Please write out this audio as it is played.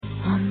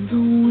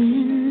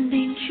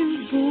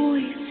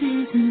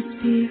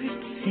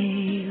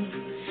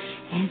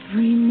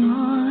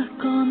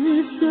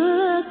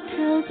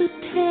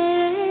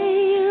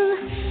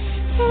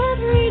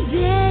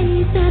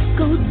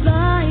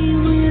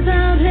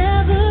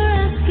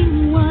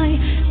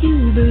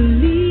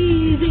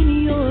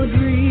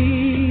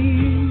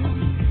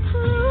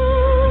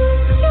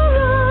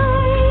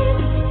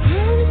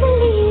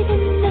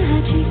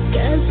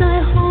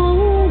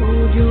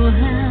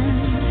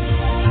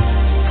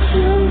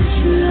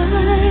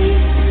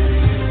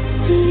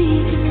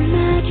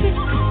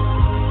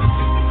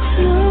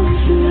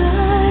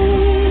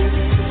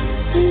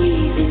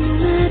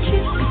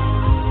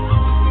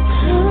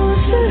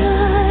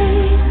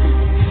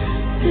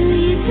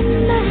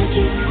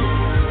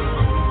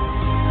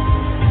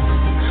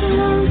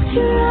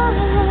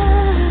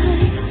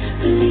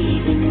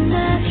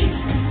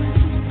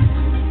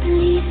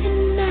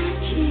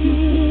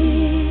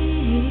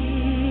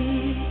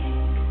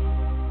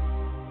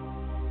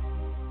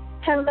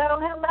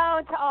Hello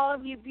to all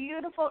of you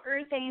beautiful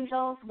Earth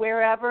Angels,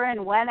 wherever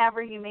and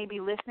whenever you may be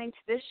listening to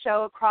this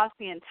show across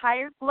the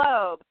entire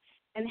globe.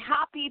 And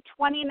happy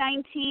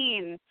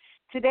 2019.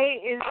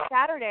 Today is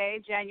Saturday,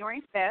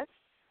 January 5th,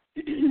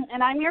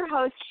 and I'm your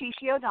host,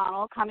 Shishi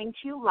O'Donnell, coming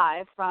to you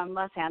live from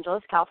Los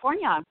Angeles,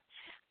 California.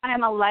 I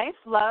am a life,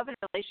 love, and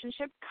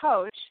relationship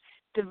coach,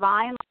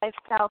 divine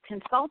lifestyle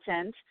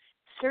consultant,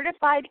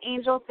 certified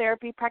angel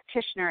therapy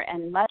practitioner,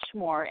 and much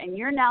more, and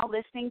you're now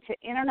listening to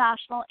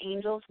International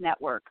Angels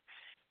Network.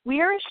 We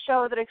are a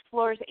show that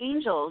explores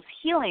angels,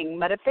 healing,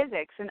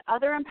 metaphysics, and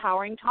other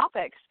empowering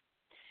topics.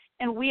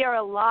 And we are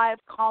a live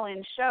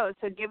call-in show,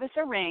 so give us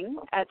a ring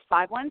at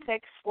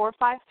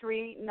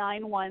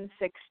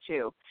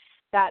 516-453-9162.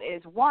 That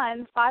is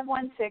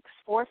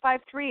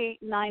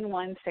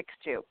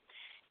 1-516-453-9162.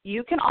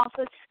 You can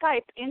also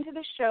Skype into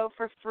the show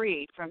for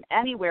free from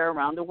anywhere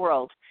around the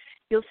world.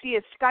 You'll see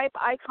a Skype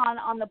icon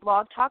on the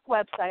Blog Talk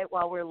website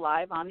while we're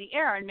live on the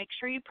air, and make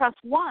sure you press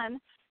 1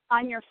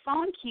 on your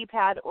phone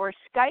keypad or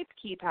Skype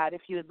keypad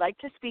if you would like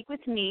to speak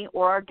with me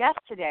or our guest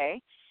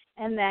today,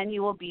 and then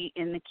you will be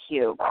in the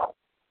queue.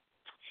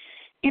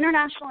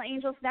 International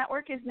Angels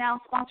Network is now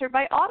sponsored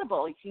by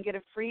Audible. You can get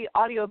a free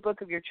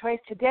audiobook of your choice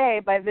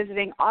today by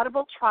visiting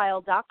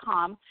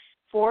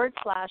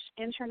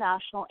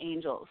audibletrial.com/international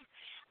angels.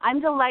 I'm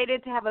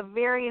delighted to have a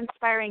very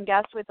inspiring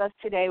guest with us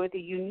today with a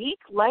unique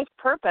life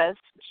purpose,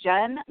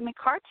 Jen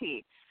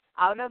McCarty,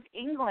 out of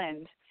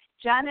England.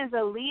 Jen is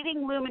a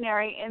leading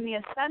luminary in the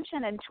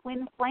Ascension and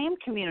Twin Flame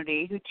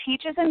community who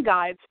teaches and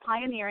guides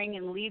pioneering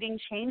and leading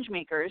change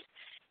makers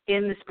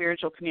in the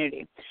spiritual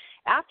community.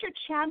 After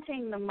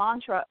chanting the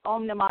mantra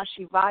Om Namah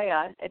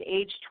Shivaya at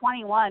age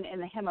 21 in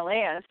the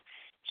Himalayas,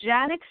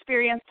 Jen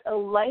experienced a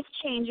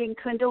life-changing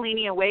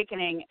Kundalini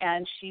awakening,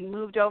 and she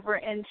moved over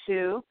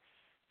into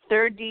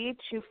 3rd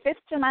to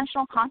 5th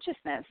dimensional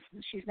consciousness.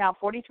 She's now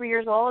 43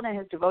 years old and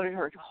has devoted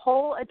her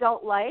whole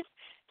adult life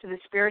to the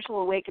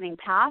spiritual awakening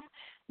path,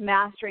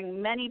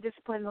 mastering many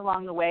disciplines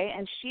along the way,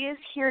 and she is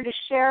here to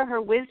share her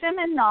wisdom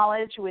and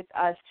knowledge with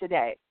us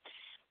today.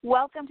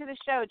 Welcome to the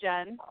show,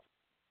 Jen.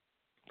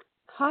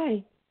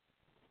 Hi.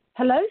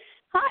 Hello?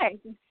 Hi.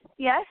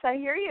 Yes, I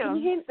hear you. Can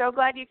you hear me? So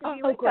glad you can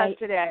be with us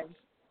today.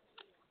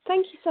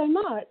 Thank you so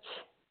much.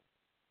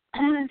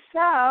 And so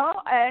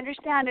I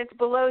understand it's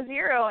below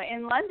zero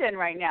in London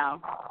right now.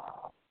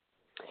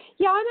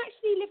 Yeah, I'm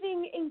actually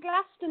living in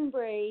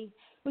Glastonbury,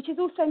 which is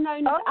also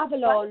known as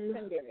Avalon.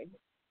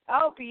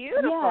 Oh,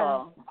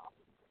 beautiful.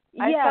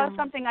 Yeah. I saw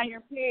something on your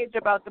page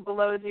about the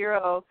below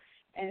zero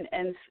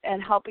and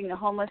helping the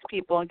homeless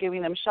people and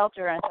giving them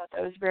shelter. I thought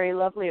that was very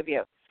lovely of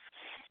you.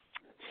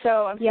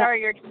 So I'm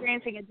sorry you're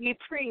experiencing a deep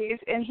freeze.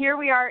 And here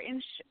we are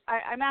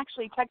I'm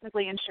actually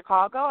technically in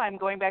Chicago. I'm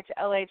going back to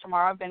LA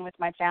tomorrow. I've been with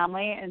my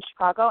family in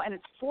Chicago, and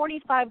it's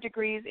 45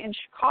 degrees in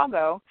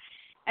Chicago.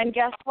 And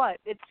guess what?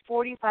 It's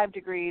 45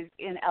 degrees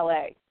in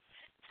LA.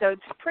 So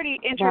it's pretty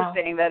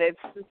interesting that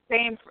it's the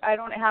same. I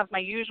don't have my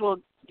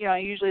usual, I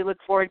usually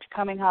look forward to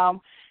coming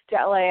home to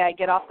LA. I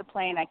get off the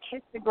plane, I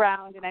kiss the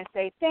ground, and I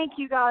say, thank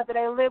you, God, that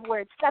I live where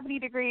it's 70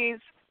 degrees,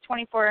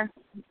 24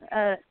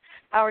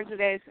 hours a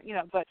day,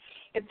 but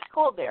it's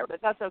cold there, but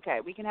that's okay.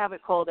 We can have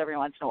it cold every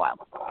once in a while.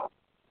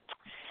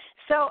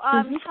 So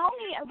tell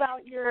me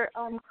about your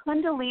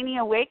Kundalini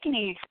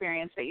awakening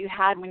experience that you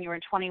had when you were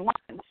 21.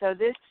 So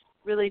this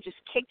really just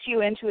kicked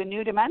you into a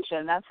new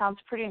dimension. That sounds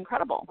pretty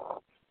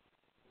incredible.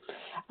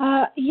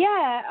 I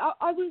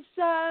was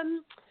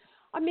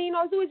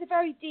always a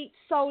very deep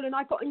soul, and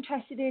I got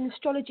interested in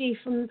astrology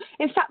in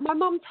fact, my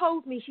mum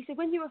told me, she said,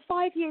 when you were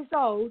 5 years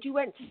old, you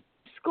went to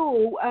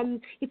school,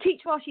 your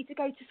teacher asked you to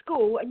go to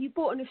school, and you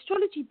bought an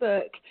astrology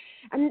book,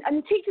 and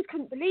the teachers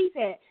couldn't believe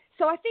it.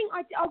 So I think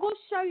I was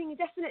showing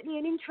definitely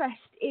an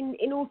interest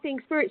in all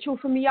things spiritual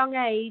from a young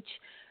age,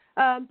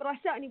 but I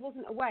certainly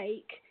wasn't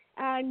awake.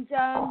 And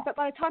but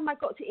by the time I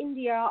got to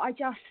India, I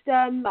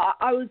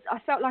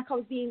felt like I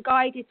was being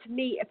guided to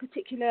meet a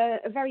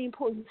very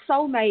important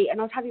soulmate, and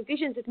I was having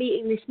visions of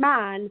meeting this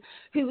man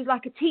who was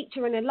like a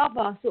teacher and a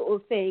lover sort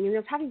of thing, and I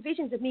was having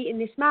visions of meeting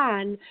this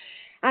man.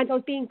 And I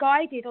was being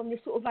guided on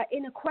this sort of like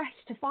inner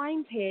quest to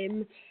find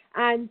him.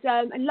 And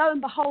lo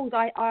and behold,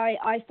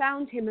 I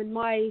found him, and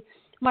my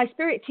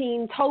spirit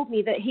team told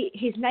me that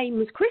his name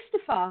was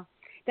Christopher,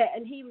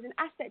 and he was an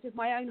aspect of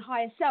my own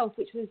higher self,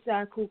 which was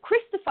called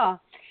Christopher.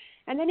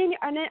 And then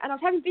I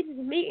was having visions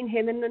of meeting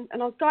him, and I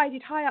was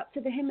guided high up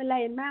to the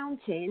Himalayan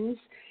mountains.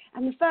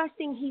 And the first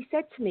thing he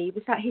said to me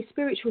was that his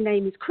spiritual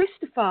name is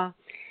Christopher.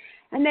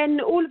 And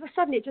then all of a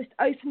sudden, it just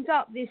opened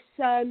up it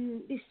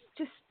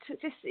just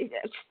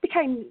became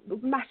became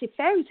a massive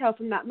fairy tale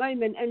from that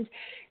moment. And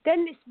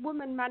then this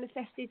woman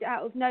manifested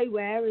out of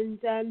nowhere, and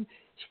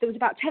there was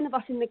about 10 of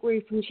us in the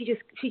group, and she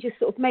just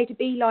sort of made a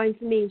beeline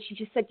for me, and she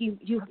just said,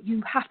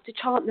 you have to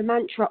chant the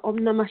mantra Om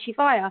Namah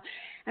Shivaya.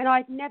 And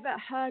I'd never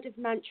heard of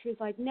mantras,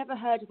 I'd never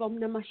heard of Om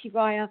Namah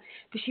Shivaya,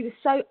 but she was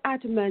so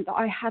adamant that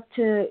I had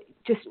to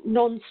just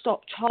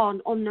non-stop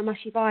chant Om Namah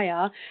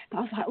Shivaya, that I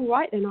was like, all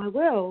right, then I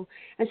will.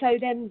 And so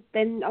then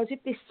I was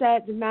with this,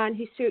 the man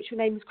whose spiritual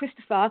name was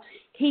Christopher.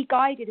 He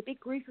guided a big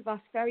group of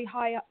us very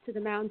high up to the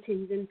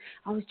mountains, and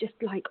I was just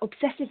like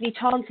obsessively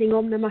chanting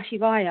Om Namah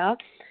Shivaya.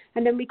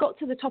 And then we got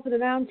to the top of the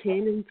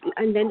mountain,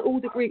 and then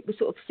all the group was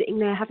sort of sitting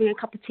there having a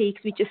cup of tea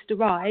because we just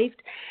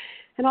arrived.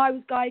 And I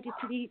was guided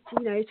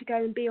to go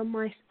and be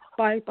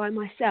by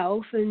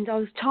myself, and I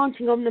was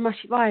chanting Om Namah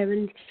Shivaya,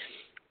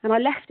 and I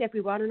left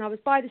everyone, and I was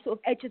by the sort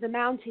of edge of the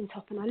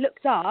mountaintop, and I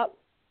looked up,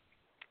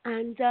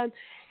 and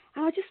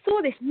I just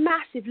saw this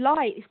massive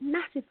light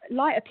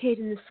appeared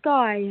in the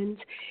sky,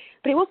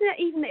 but it wasn't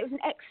even that it was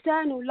an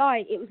external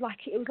light. It was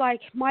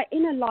like my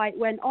inner light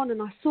went on,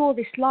 and I saw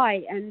this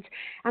light, and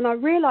I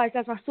realised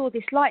as I saw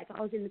this light that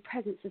I was in the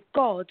presence of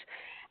God.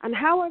 And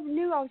how I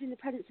knew I was in the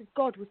presence of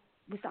God was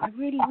that I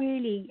really,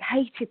 really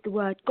hated the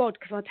word God,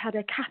 because I'd had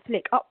a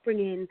Catholic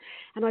upbringing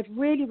and I'd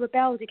really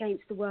rebelled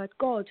against the word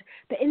God.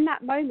 But in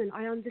that moment,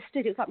 I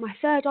understood. It was like my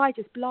third eye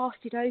just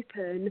blasted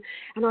open,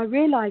 and I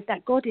realised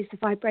that God is the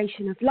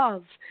vibration of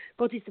love.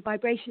 God is the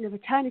vibration of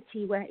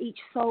eternity, where each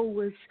soul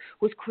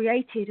was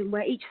created, and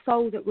where each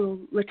soul that will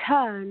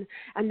return,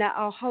 and that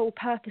our whole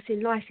purpose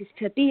in life is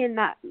to be in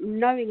that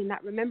knowing and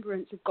that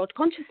remembrance of God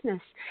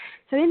consciousness.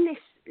 So in this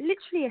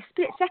literally a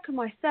split second,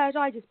 my third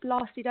eye just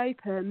blasted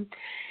open,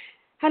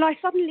 and I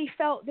suddenly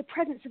felt the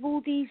presence of all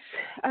these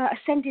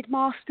ascended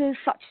masters,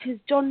 such as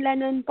John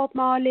Lennon, Bob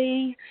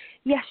Marley,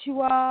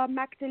 Yeshua,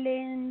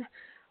 Magdalene,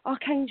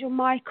 Archangel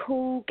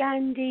Michael,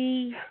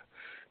 Gandhi.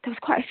 There was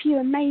quite a few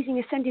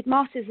amazing ascended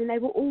masters, and they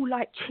were all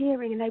like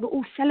cheering, and they were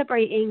all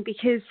celebrating,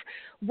 because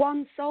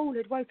one soul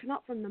had woken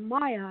up from the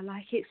Maya.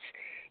 Like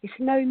it's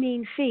no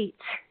mean feat,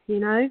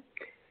 to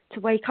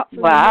wake up from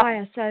the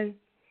Maya. So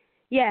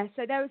yeah,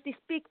 so there was this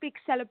big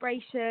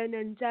celebration,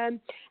 and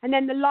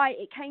then the light,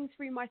 it came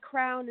through my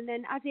crown, and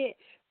then as it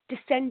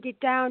descended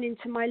down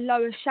into my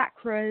lower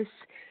chakras,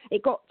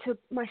 it got to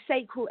my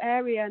sacral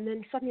area, and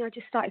then suddenly I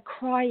just started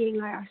crying.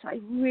 Like I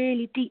started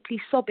really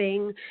deeply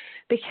sobbing,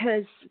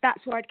 because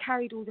that's where I'd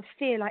carried all the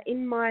fear, like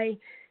in my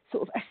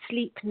sort of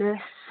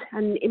asleepness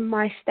and in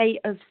my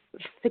state of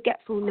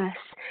forgetfulness,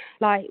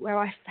 like where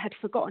I had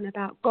forgotten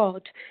about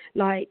God,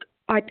 like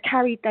I'd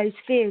carried those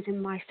fears in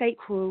my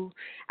sacral,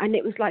 and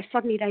it was like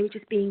suddenly they were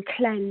just being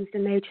cleansed,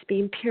 and they were just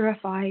being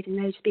purified, and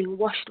they were just being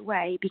washed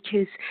away,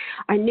 because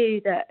I knew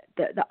that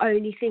the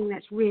only thing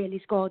that's real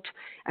is God,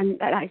 and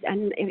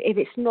if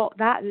it's not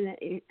that,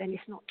 then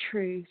it's not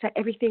true. So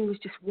everything was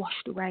just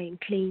washed away and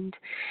cleaned,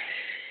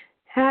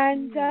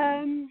 and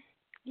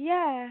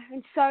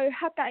and so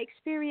had that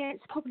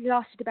experience. Probably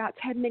lasted about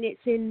 10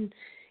 minutes in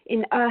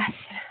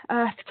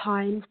Earth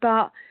times,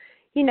 but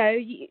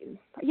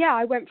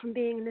I went from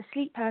being an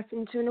asleep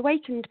person to an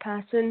awakened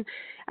person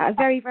at a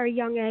very, very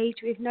young age,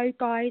 with no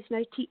guides,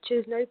 no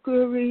teachers, no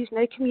gurus,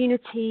 no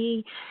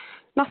community,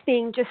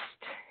 nothing,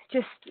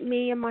 just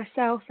me and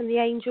myself and the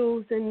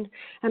angels and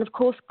of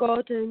course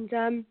God. And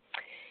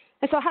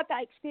so I had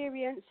that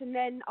experience, and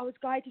then I was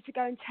guided to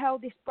go and tell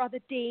this brother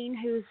Dean,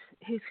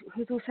 who's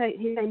also,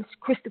 his name's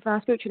Christopher,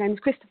 spiritual name is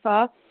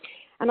Christopher.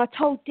 And I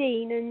told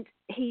Dean, and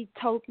he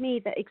told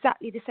me that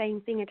exactly the same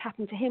thing had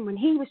happened to him when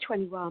he was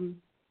 21.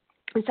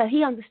 And so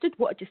he understood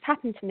what had just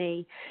happened to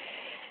me.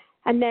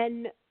 And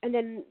then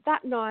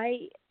that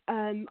night,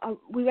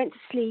 we went to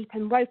sleep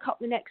and woke up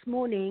the next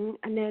morning,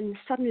 and then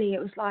suddenly it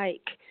was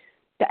like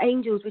the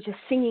angels were just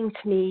singing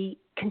to me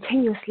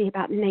continuously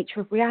about the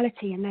nature of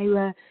reality, and they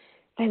were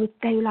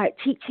like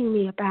teaching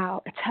me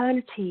about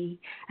eternity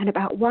and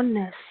about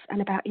oneness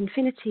and about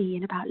infinity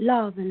and about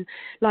love, and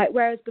like,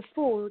 whereas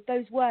before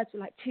those words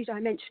were like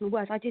two-dimensional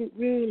words. I didn't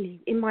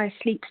really, in my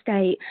sleep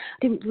state,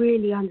 I didn't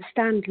really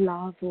understand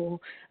love or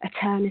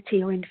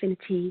eternity or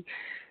infinity.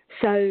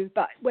 So,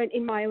 but when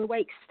in my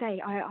awake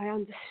state, I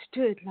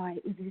understood,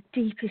 like, with the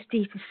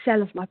deepest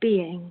cell of my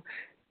being,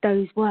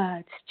 those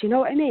words. Do you know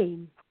what I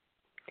mean?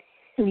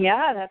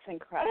 Yeah, that's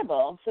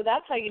incredible. So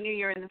that's how you knew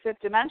you were in the fifth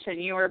dimension.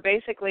 You were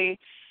basically,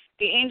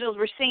 the angels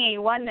were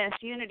singing oneness,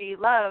 unity,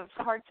 love,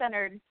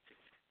 heart-centered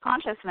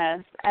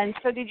consciousness. And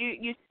so did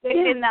you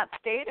stay in that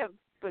state of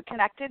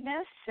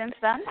connectedness since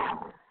then?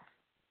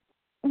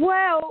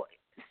 Well,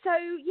 so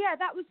yeah,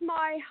 that was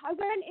I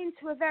went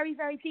into a very,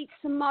 very deep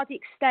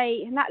samadhic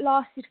state, and that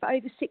lasted for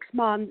over 6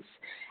 months.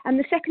 And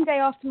the second day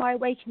after my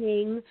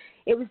awakening,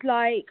 it was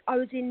like I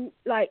was in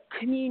like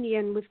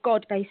communion with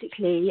God,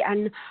 basically,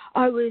 and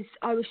I was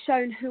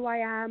shown who I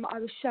am. I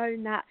was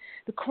shown that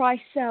the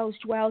Christ cells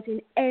dwelled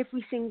in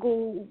every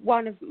single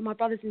one of my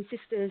brothers and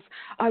sisters.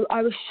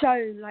 I was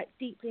shown, like,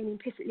 deeply and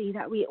implicitly,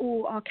 that we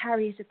all are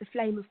carriers of the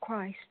flame of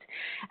Christ.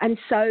 And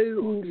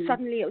so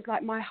suddenly it was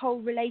like my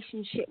whole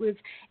relationship with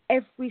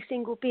every every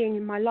single being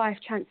in my life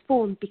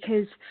transformed,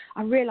 because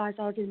I realised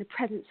I was in the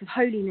presence of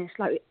holiness.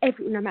 Like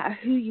no matter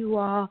who you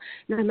are,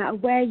 no matter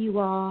where you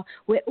are,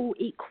 we're all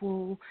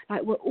equal.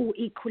 Like we're all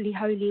equally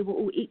holy, we're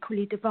all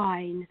equally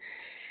divine.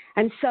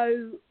 And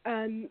so,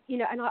 and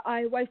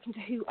I awoken to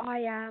who I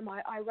am.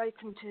 I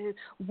awoken to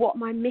what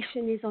my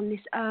mission is on this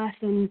earth,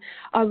 and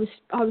I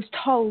was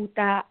told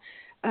that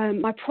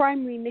my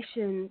primary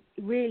mission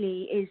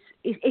really is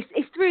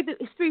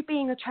through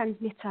being a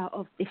transmitter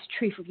of this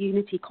truth of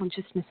unity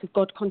consciousness, of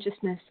God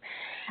consciousness,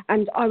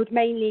 and I would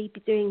mainly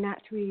be doing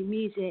that through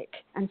music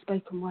and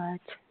spoken word,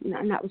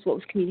 and that was what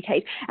was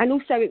communicated. And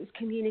also, it was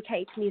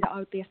communicated to me that I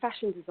would be a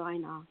fashion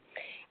designer,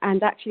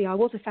 and actually, I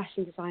was a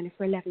fashion designer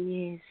for 11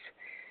 years.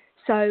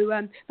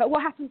 So, but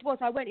what happened was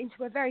I went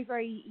into a very,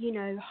 very,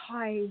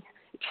 high,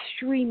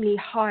 extremely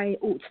high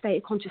altered state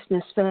of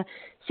consciousness for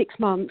 6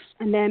 months.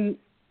 And then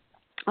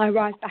I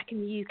arrived back in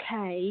the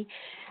UK.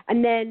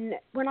 And then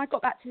when I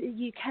got back to the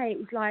UK,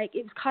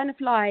 it was kind of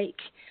like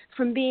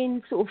from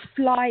being sort of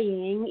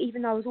flying,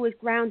 even though I was always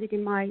grounded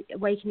in my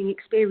awakening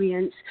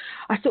experience,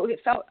 I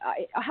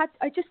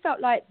just felt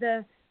like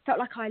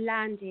I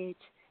landed.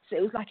 So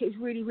it was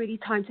really, really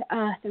time to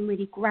earth and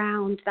really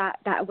ground that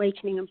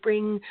awakening and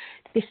bring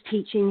this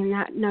teaching and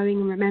that knowing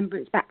and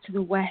remembrance back to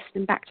the West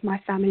and back to my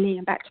family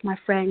and back to my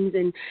friends,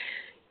 and,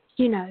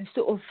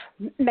 sort of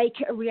make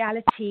it a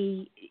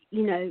reality,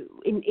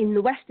 in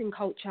the Western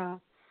culture.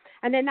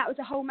 And then that was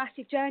a whole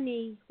massive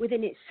journey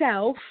within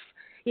itself,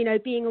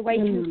 being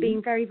awakened,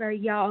 being very, very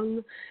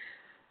young.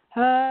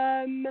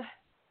 So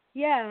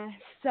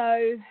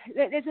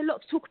there's a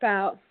lot to talk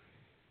about.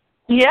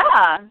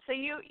 Yeah, so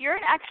you're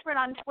an expert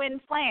on twin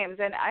flames,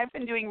 and I've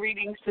been doing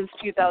readings since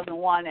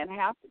 2001, and I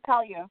have to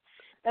tell you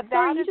that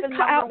Sorry, is you the just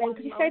cut out then. one.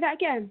 Could you say that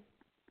again?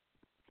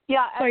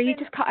 Yeah. Sorry, you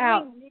just cut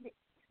out.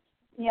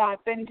 Yeah,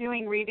 I've been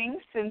doing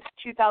readings since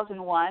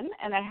 2001,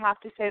 and I have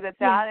to say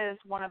that is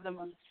one of the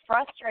most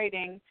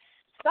frustrating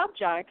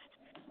subjects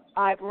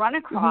I've run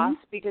across,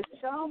 because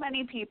so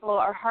many people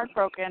are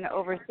heartbroken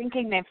over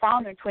thinking they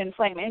found their twin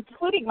flame,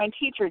 including my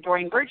teacher,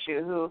 Doreen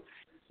Virtue, who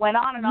went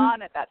on and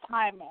on at that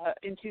time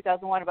in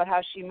 2001 about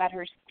how she met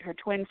her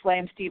twin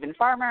flame, Stephen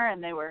Farmer,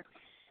 and they were,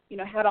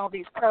 had all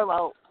these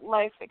parallel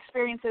life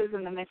experiences,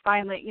 and then they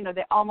finally,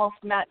 they almost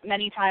met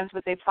many times,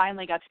 but they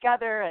finally got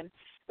together,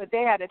 but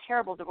they had a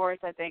terrible divorce,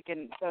 I think,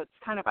 and so it's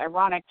kind of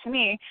ironic to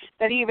me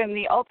that even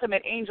the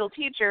ultimate angel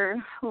teacher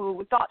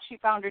who thought she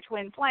found her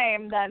twin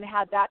flame then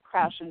had that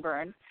crash and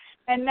burn,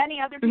 and many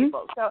other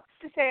people. So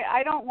to say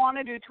I don't want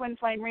to do twin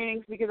flame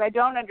readings because I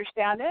don't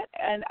understand it,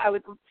 and I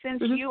would,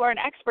 since you are an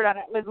expert on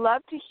it, would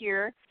love to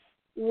hear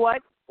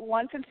what,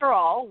 once and for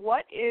all,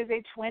 what is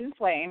a twin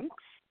flame,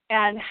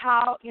 and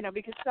how,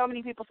 because so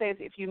many people say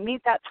if you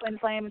meet that twin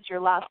flame, it's your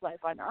last life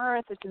on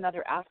earth, it's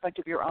another aspect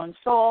of your own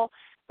soul.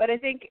 But I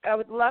think I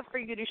would love for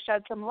you to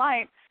shed some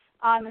light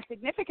on the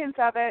significance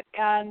of it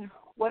and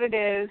what it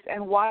is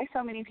and why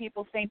so many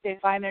people think they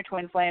find their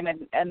twin flame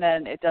and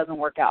then it doesn't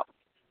work out.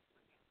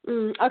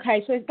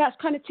 Okay, so that's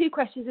kind of two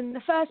questions. And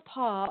the first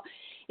part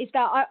is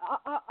that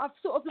I've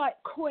sort of like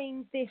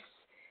coined this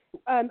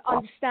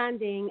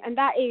understanding, and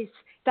that is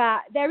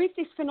that there is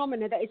this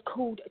phenomena that is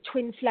called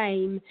twin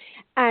flame,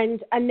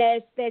 and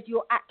there's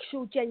your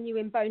actual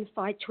genuine bona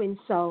fide twin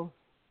soul,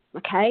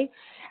 okay?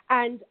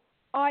 And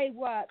I've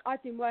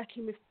been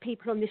working with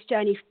people on this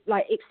journey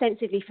like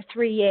extensively for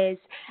 3 years,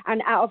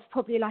 and out of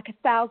probably like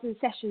 1,000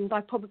 sessions,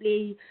 I've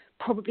probably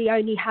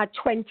only had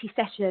 20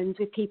 sessions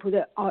with people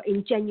that are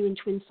in genuine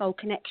twin soul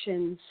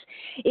connections.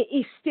 It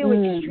is still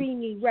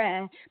extremely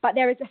rare, but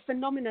there is a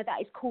phenomena that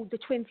is called the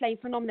twin flame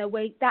phenomena,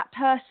 where that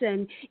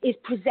person is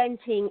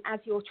presenting as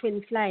your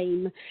twin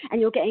flame,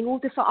 and you're getting all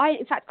this.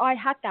 In fact, I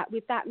had that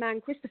with that man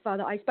Christopher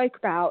that I spoke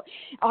about,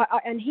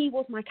 and he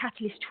was my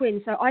catalyst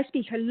twin. So I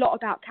speak a lot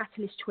about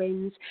catalyst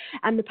twins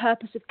and the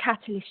purpose of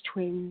catalyst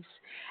twins.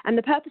 And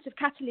the purpose of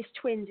catalyst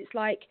twins, it's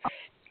like,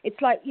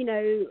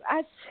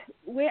 as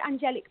we're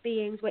angelic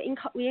beings,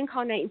 we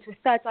incarnate into a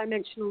third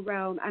dimensional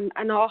realm,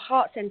 and our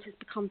heart centers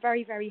become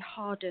very, very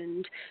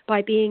hardened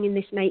by being in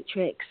this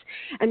matrix.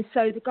 And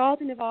so the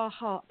garden of our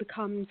heart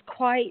becomes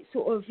quite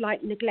sort of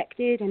like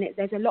neglected, and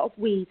there's a lot of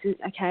weeds,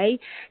 okay?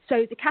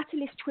 So the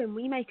catalyst twin,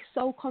 we make a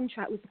soul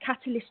contract with the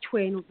catalyst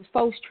twin, or the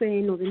false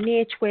twin, or the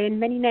near twin,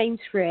 many names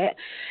for it,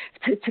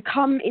 to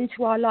come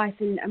into our life.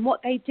 And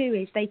what they do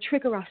is they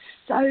trigger us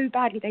so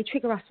badly. They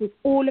trigger us with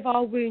all of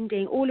our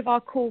wounding, all of our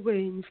core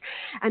wounds,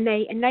 and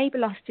they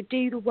enable us to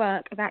do the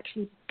work of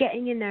actually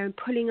getting in there and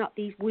pulling up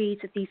these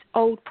weeds of these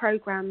old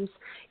programs,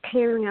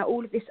 clearing out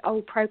all of this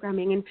old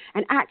programming,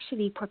 and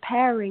actually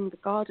preparing the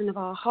garden of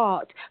our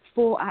heart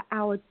for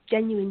our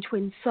genuine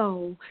twin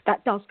soul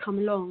that does come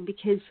along.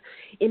 Because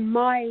in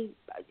my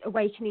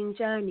awakening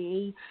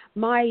journey,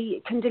 my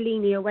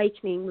Kundalini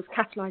awakening was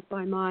catalyzed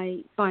by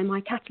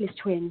my catalyst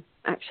twin.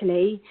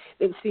 Actually,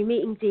 it was through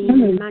meeting Dean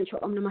and the mantra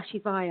Om Namah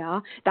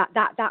Shivaya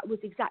that was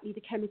exactly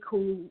the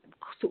chemical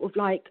sort of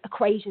like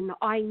equation that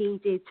I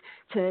needed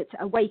to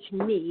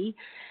awaken me.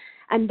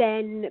 And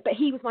then, but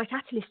he was my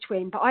catalyst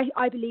twin, but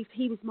I believed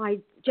he was my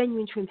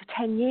genuine twin for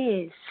 10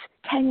 years.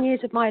 10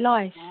 years of my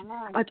life.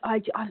 I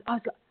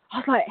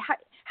was like,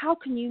 how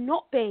can you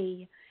not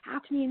be? How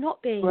can you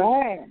not be?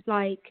 Right.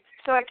 Like,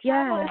 so a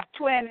catalyst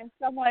twin is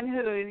someone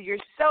who you're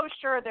so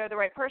sure they're the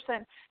right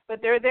person, but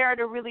they're there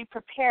to really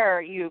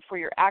prepare you for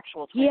your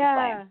actual twin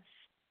flame.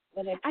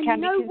 And it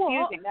can be confusing.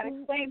 What? That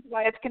explains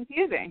why it's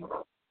confusing.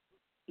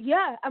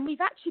 Yeah, and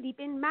we've actually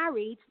been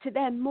married to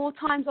them more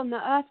times on the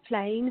earth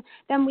plane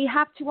than we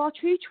have to our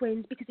true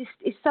twins, because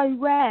it's so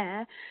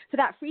rare for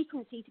that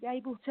frequency to be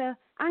able to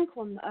anchor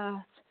on the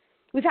earth.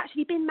 We've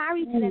actually been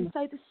married to them,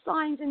 so the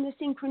signs and the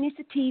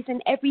synchronicities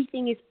and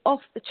everything is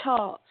off the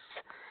charts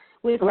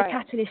with the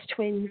catalyst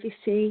twins, you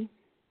see.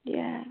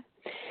 Yeah.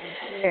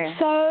 Okay.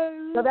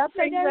 So that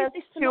brings us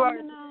to our...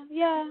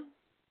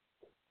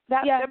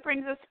 That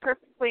brings us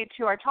perfectly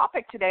to our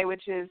topic today,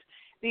 which is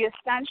the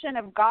ascension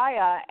of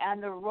Gaia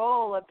and the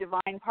role of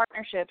divine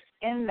partnerships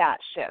in that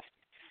shift.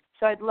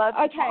 So I'd love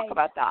to talk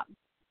about that.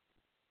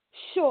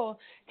 Sure.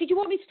 Did you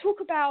want me to talk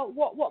about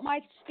what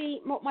my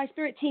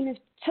spirit team has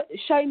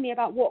shown me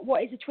about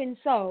what is a twin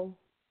soul?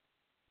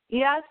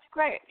 Yes,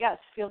 great. Yes,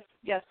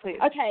 please.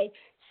 Okay.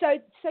 So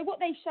what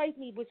they showed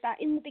me was that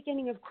in the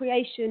beginning of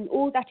creation,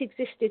 all that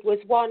existed was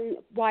one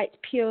white,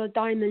 pure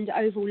diamond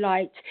oval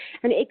light.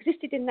 And it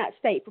existed in that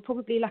state for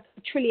probably like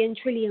a trillion,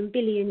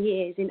 billion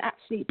years in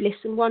absolute bliss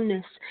and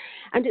oneness.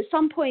 And at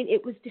some point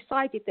it was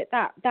decided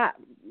that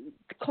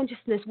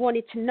consciousness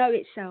wanted to know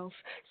itself.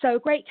 So a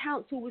great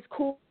council was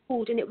called,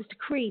 and it was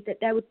decreed that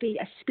there would be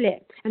a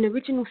split. An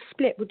original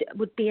split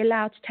would be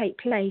allowed to take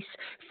place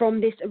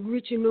from this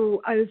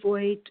original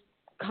ovoid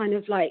kind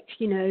of like,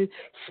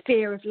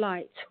 sphere of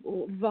light,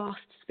 or vast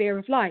sphere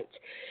of light.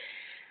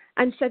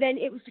 And so then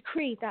it was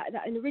decreed that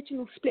an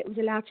original split was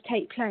allowed to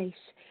take place.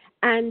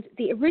 And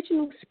the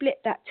original split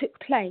that took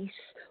place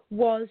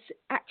was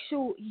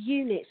actual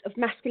units of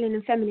masculine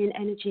and feminine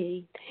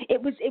energy.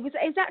 It was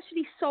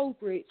actually soul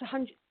groups,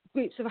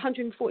 groups of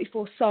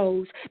 144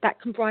 souls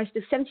that comprised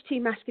of 72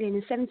 masculine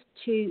and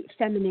 72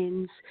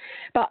 feminines.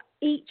 But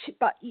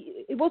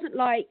it wasn't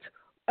like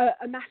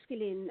a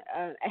masculine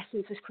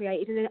essence was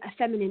created and a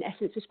feminine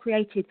essence was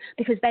created,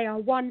 because they are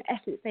one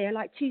essence. They are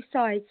like two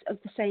sides of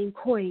the same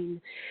coin.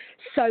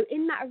 So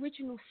in that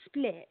original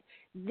split,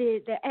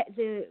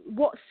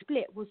 what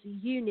split was the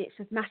units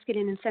of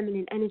masculine and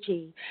feminine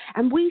energy,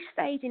 and we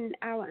stayed in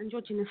our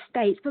androgynous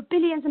state for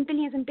billions and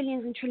billions and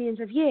billions and trillions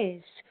of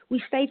years.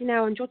 We stayed in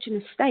our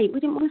androgynous state. We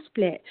didn't want to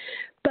split.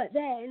 But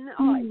then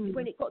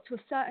when it got to a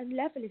certain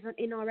level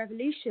in our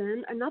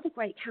evolution, another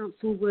great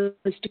council was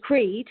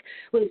decreed,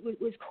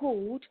 was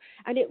called,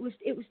 and it was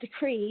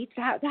decreed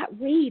that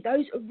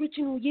those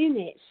original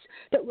units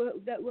that were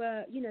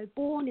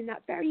born in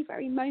that very,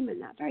 very moment,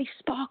 that very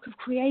spark of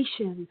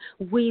creation,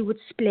 we would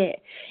split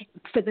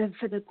for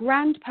the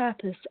grand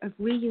purpose of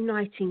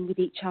reuniting with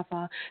each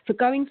other, for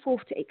going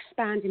forth to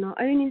expand in our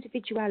own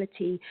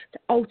individuality to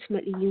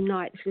ultimately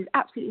unite. There's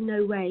absolutely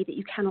no way that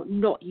you cannot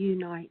not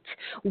unite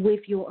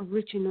with your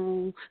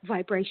original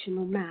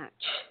vibrational match.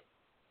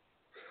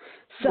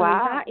 So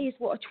that is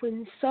what a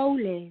twin soul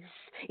is.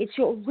 It's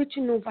your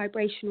original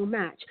vibrational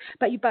match.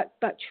 But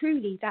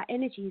truly, that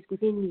energy is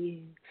within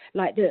you.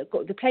 Like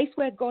the place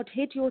where God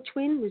hid your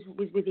twin was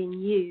within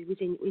you,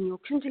 in your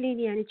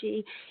Kundalini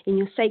energy, in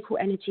your sacral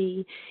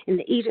energy, in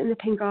the Ida and the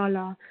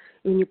Pingala,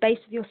 in your base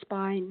of your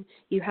spine.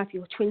 You have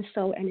your twin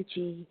soul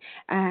energy,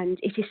 and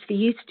it is for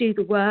you to do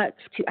the work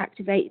to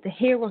activate the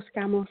Hieros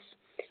Gamos,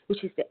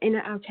 which is the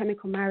inner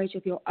alchemical marriage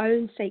of your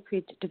own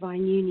sacred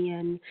divine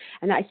union.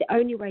 And that is the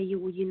only way you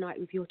will unite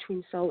with your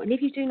twin soul. And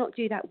if you do not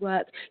do that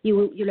work,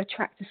 you'll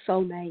attract a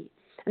soulmate.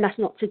 And that's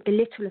not to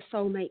belittle a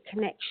soulmate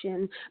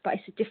connection, but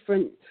it's a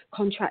different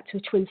contract to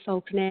a twin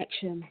soul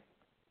connection.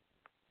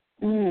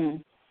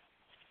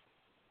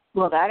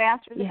 Well, that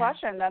answers the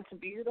question. That's a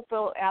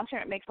beautiful answer.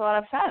 It makes a lot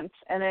of sense.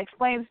 And it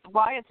explains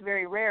why it's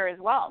very rare as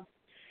well.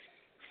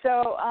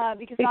 So,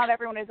 because not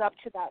everyone is up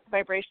to that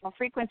vibrational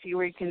frequency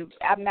where you can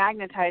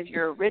magnetize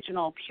your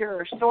original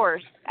pure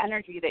source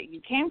energy that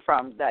you came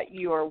from, that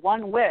you are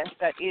one with,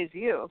 that is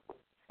you,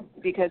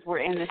 because we're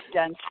in this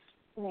dense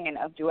plane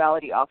of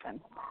duality often.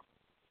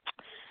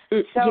 It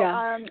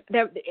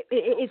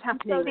is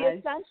happening. So the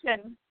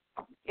ascension,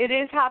 it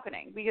is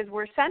happening because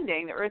we're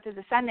ascending, the Earth is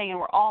ascending, and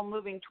we're all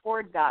moving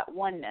toward that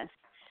oneness.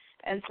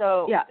 And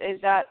so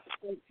is that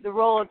the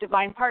role of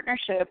divine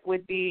partnership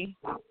would be...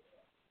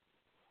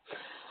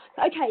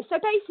 Okay, so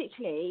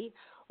basically,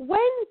 when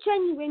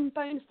genuine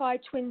bona fide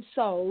twin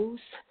souls,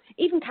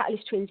 even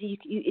catalyst twins,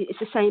 it's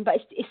the same, but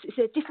it's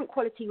a different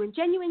quality. When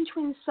genuine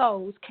twin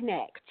souls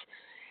connect,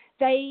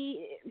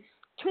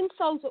 twin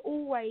souls are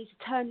always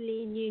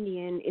eternally in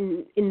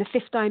union in the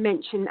fifth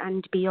dimension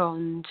and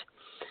beyond.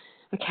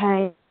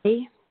 Okay,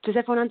 does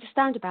everyone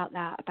understand about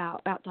that?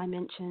 About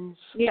dimensions?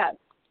 Yes,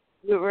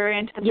 we're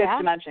into the fifth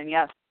dimension.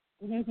 Yes.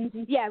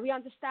 Yeah, we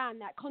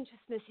understand that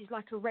consciousness is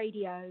like a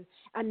radio,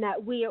 and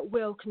that we at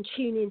will can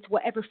tune into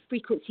whatever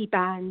frequency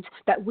band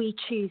that we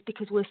choose,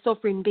 because we're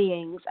sovereign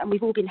beings, and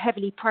we've all been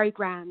heavily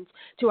programmed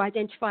to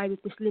identify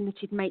with this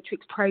limited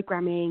matrix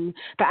programming.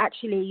 But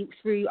actually,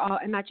 through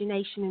our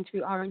imagination and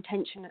through our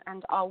intention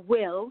and our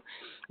will,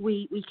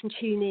 we can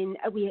tune in.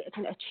 We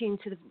can attune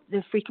to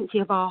the frequency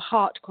of our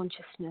heart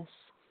consciousness,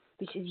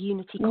 which is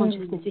unity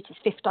consciousness, which is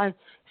fifth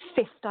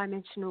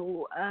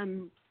dimensional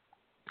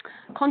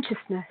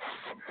consciousness.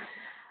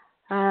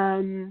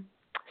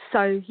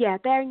 So yeah,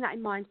 bearing that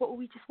in mind, what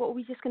was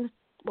I going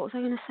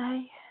to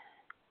say?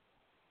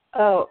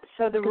 Oh,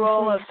 so the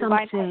role of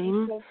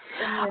divine.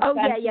 Oh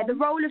yeah, the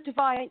role of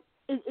divine.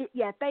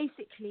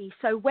 Basically.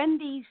 So when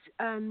these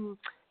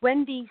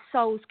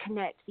souls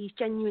connect, these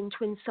genuine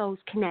twin souls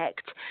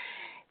connect,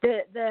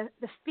 the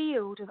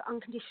field of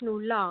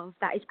unconditional love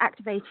that is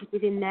activated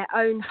within their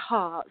own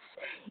hearts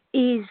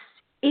is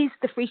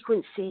the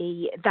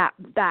frequency that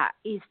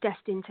is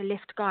destined to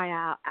lift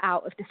Gaia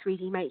out of the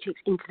 3D matrix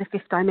into the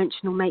fifth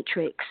dimensional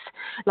matrix.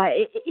 Like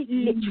it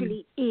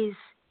literally is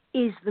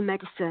the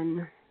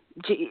medicine.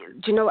 Do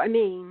you know what I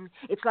mean?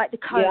 It's like the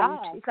code. Yeah.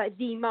 It's like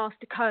the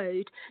master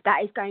code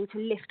that is going to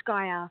lift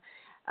Gaia.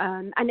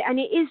 And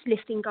it is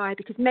lifting Gaia,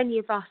 because many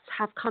of us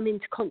have come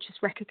into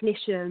conscious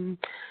recognition.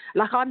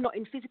 Like, I'm not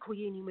in physical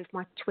union with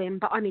my twin,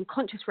 but I'm in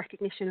conscious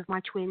recognition of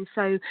my twin.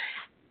 So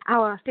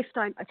our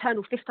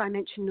eternal fifth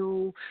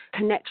dimensional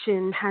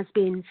connection has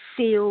been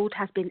sealed,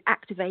 has been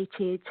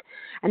activated,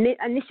 and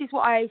this is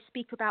what I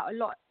speak about a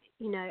lot.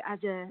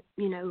 As a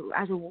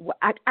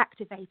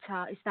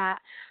activator, is that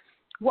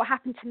what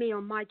happened to me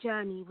on my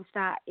journey was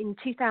that in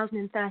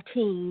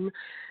 2013,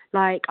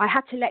 like, I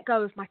had to let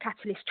go of my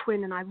catalyst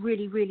twin, and I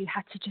really, really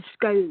had to just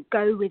go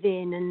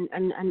within and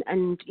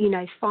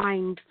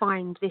find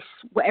this,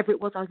 whatever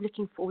it was I was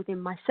looking for within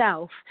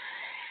myself.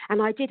 And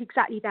I did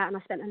exactly that, and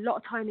I spent a lot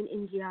of time in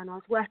India, and I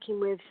was working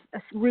with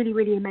really,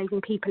 really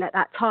amazing people at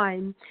that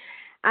time.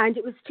 And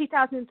it was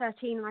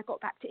 2013, and I got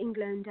back to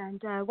England,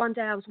 and one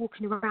day I was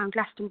walking around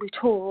Glastonbury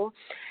Tor,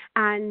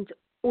 and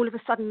all of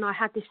a sudden I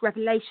had this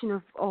revelation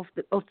of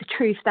the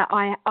truth that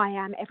I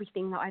am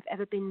everything that I've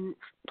ever been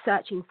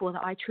searching for,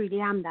 that I truly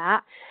am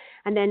that.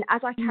 And then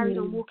as I carried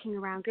on walking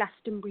around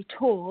Glastonbury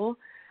Tor,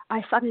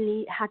 I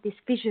suddenly had this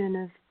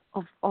vision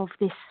of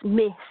this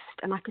mist,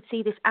 and I could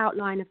see this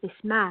outline of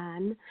this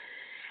man,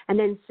 and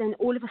then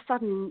all of a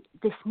sudden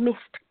this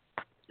mist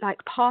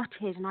like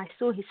parted, and I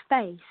saw his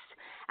face,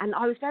 and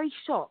I was very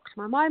shocked.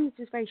 My mind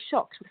was very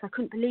shocked, because I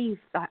couldn't believe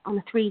that on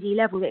a 3D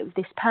level that it was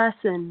this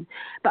person.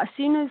 But as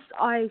soon as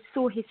I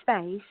saw his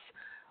face,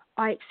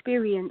 I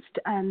experienced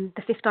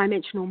the fifth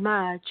dimensional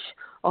merge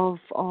of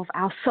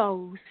our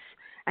souls.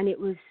 And it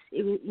was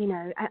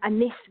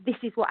and this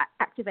is what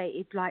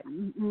activated, like,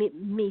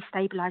 me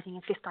stabilizing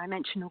in fifth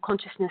dimensional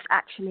consciousness.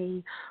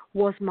 Actually,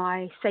 was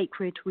my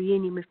sacred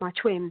reunion with my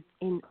twin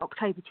in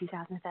October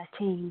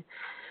 2013.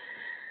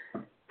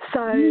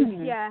 So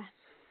yeah,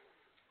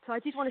 so I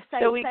did want to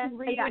say, so we can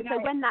reunite. So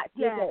when that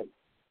in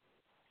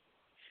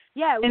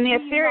the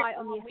etheric,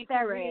 we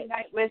can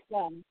reunite with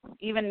them,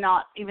 even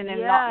not in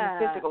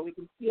physical. We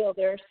can feel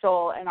their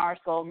soul and our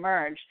soul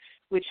merge,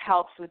 which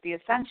helps with the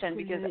ascension.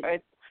 Absolutely. Because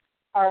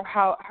our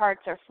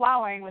hearts are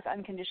flowering with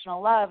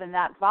unconditional love, and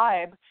that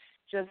vibe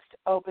just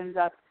opens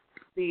up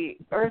the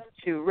earth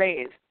to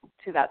raise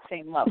to that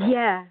same level.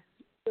 Yeah.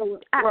 So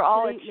we're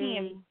all a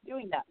team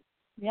doing that.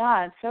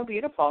 Yeah, it's so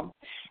beautiful.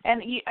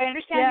 And I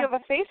understand you have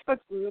a Facebook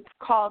group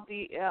called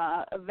The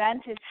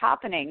Event is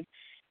Happening,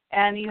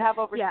 and you have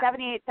over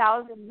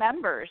 78,000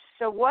 members.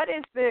 So what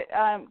is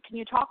can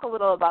you talk a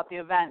little about the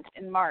event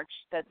in March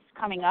that's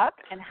coming up,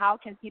 and how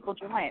can people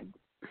join?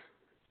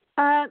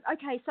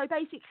 Okay, so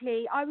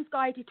basically I was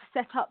guided to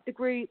set up the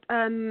group,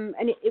 and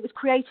it was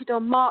created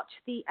on March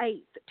the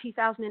 8th,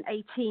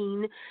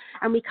 2018,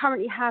 and we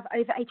currently have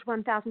over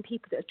 81,000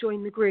 people that have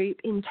joined the group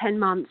in 10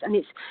 months, and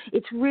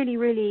it's really,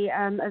 really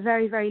a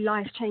very, very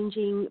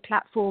life-changing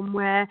platform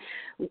where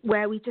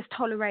we just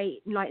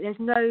tolerate, like, there's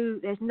no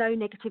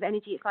negative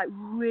energy. It's like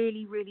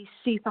really, really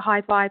super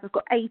high vibe. I've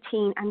got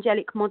 18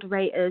 angelic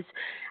moderators,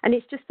 and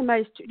it's just the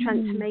most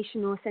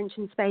transformational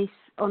ascension space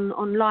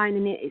online,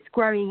 and it's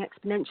growing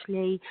exponentially.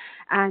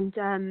 And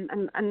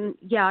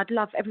I'd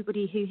love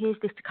everybody who hears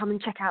this to come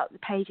and check out the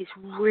page. It's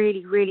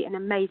really, really an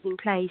amazing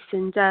place.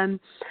 And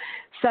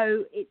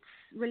so it's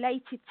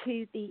related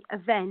to the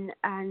event,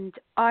 and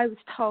I was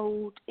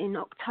told in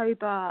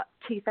October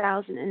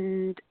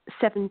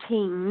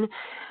 2017,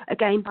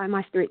 again by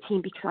my spirit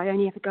team, because I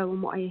only ever go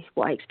on what I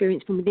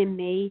experience from within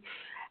me.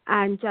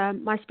 And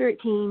my spirit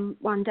team,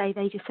 one day,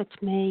 they just said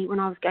to me, when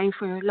I was going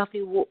for a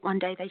lovely walk one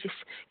day, they just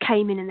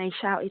came in and they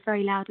shouted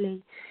very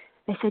loudly.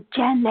 They said,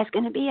 "Jen, there's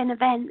going to be an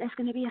event. There's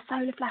going to be a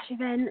solar flash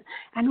event,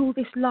 and all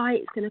this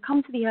light is going to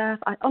come to the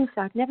earth." Honestly,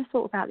 I'd never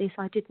thought about this.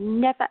 I did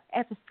never,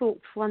 ever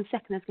thought for 1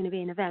 second there's going to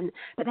be an event.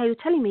 But they were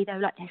telling me, they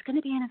were like, "There's going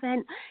to be an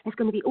event. There's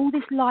going to be all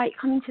this light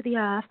coming to the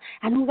earth,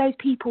 and all those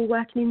people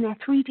working in their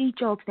 3D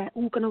jobs, they're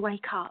all going to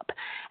wake up."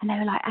 And they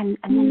were like, and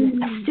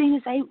then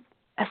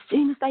as as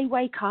soon as they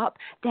wake up,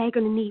 they're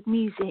going to need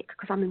music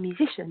because I'm a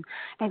musician.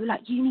 They were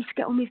like, you need to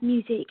get on with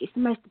music. It's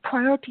the most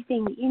priority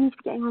thing that you need to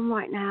be getting on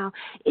right now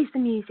is the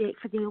music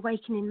for the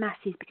awakening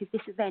masses because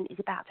this event is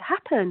about to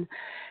happen.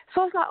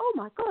 So I was like, oh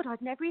my God,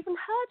 I'd never even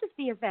heard of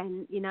the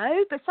event, you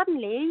know, but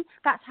suddenly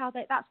that's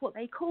what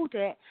they called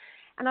it.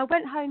 And I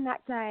went home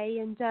that day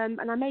and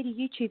I made a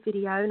YouTube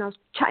video and I was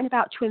chatting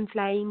about twin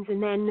flames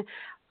and then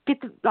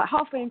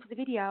halfway into the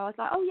video, I was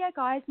like, "Oh yeah,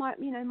 guys, my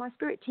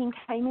spirit team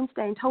came in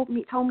today and told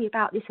me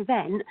about this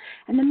event."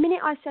 And the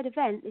minute I said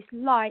event, this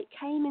light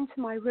came into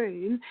my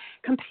room,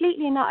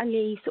 completely and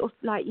utterly sort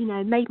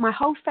of made my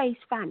whole face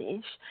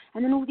vanish.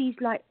 And then all these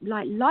lights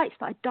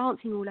started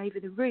dancing all over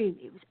the room.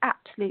 It was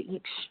absolutely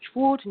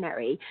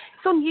extraordinary.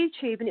 It's on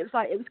YouTube, and it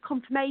was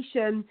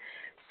confirmation.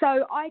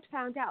 So I'd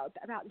found out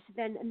about this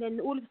event, and then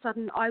all of a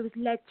sudden I was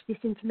led to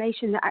this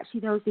information that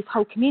actually there was this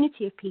whole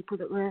community of people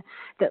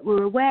that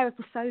were aware of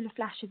the solar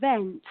flash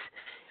event.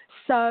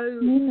 So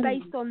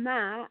based on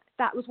that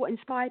was what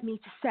inspired me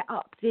to set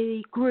up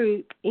the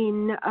group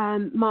in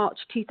March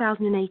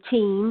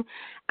 2018,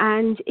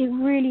 and it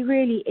really,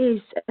 really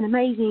is an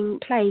amazing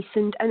place.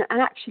 And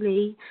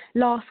actually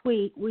last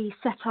week we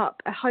set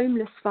up a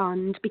homeless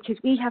fund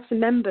because we have some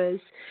members,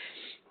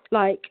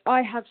 like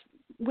I have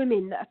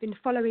women that have been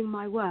following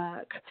my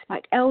work,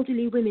 like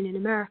elderly women in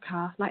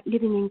America, like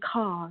living in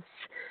cars.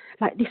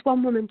 Like this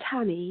one woman,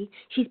 Tammy,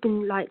 she's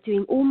been like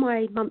doing all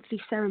my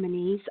monthly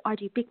ceremonies. I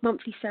do big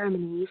monthly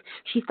ceremonies.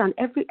 She's done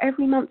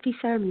every monthly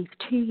ceremony for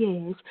 2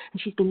 years, and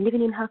she's been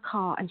living in her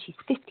car, and she's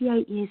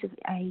 58 years of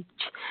age.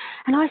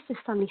 And I just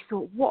suddenly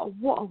thought,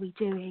 what are we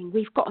doing?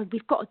 We've got to do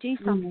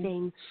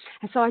something.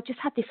 And so I just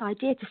had this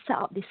idea to set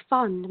up this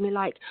fund, and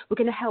we're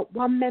going to help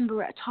one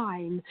member at a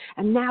time.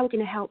 And now we're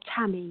going to help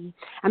Tammy,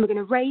 and we're going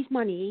to raise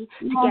money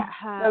to get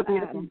her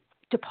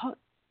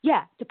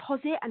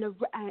deposit and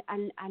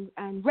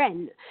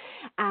rent,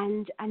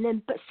 and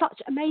then but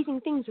such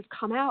amazing things have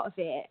come out of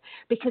it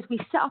because we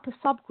set up a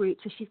subgroup,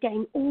 so she's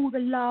getting all the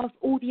love,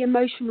 all the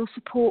emotional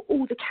support,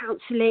 all the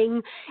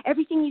counselling,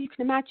 everything you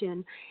can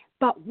imagine.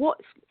 But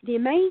what's the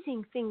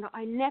amazing thing that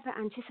I never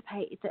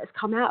anticipated that has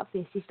come out of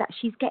this is that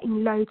she's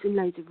getting loads and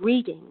loads of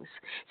readings.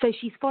 So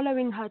she's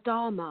following her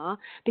dharma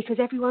because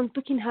everyone's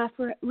booking her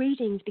for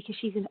readings because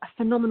she's a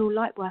phenomenal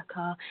light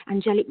worker,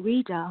 angelic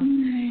reader.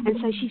 And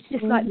so she's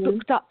just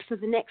booked up for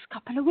the next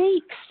couple of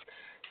weeks.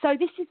 So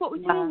this is what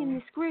we're doing in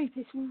this group.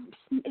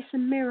 It's a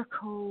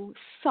miracle,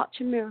 such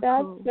a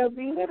miracle. That's so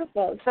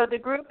beautiful. So the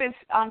group is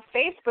on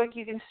Facebook.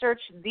 You can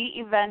search "The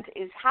Event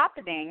Is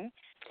Happening,"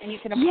 and you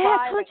can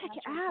apply. Come check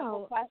it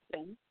out.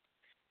 Questions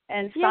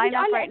and sign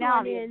up right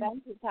now. The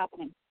event is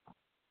happening.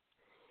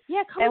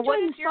 Yeah, come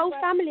join the Soul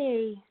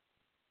family.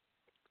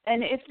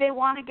 And if they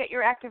want to get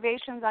your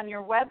activations on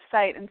your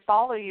website and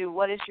follow you,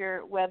 what is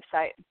your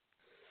website?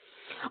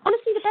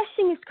 Honestly, the best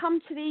thing is come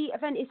to the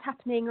event is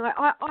happening.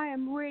 I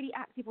am really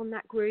active on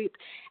that group,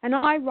 and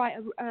I write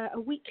a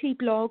weekly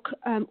blog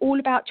all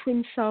about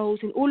twin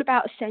souls and all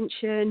about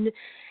Ascension.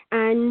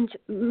 And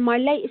my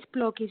latest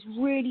blog is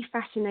really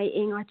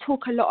fascinating. I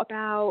talk a lot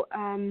about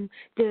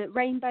the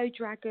rainbow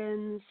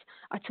dragons.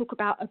 I talk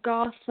about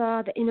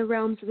Agartha, the inner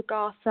realms of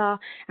Agartha,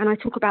 and I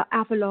talk about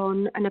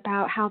Avalon and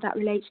about how that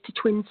relates to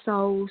twin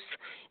souls.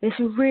 There's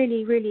some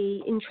really,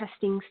 really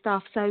interesting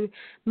stuff. So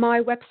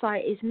my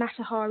website is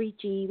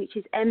Matahariji, which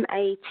is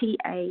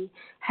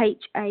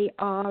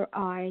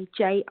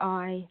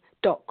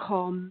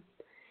MATAHARIJI.com.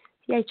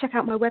 Yeah, check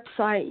out my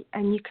website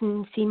and you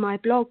can see my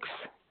blogs.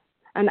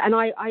 And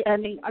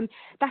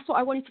that's what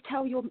I wanted to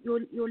tell your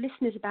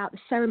listeners about the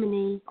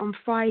ceremony on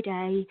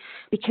Friday,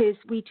 because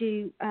we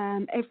do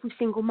every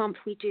single month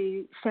we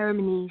do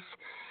ceremonies,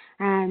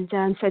 and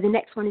so the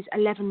next one is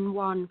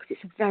 11/1 because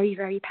it's a very,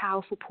 very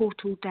powerful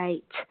portal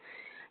date.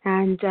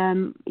 And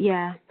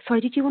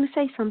sorry, did you want to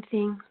say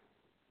something?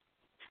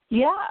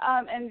 Yeah,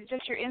 and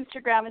just your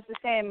Instagram is the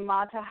same,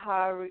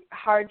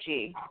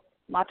 Matahariji.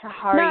 No,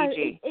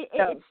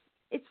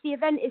 it's the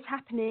event is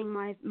happening.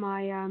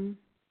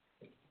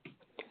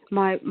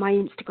 My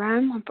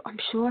Instagram, I'm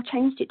sure I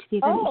changed it to the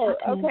event. Oh,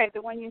 okay.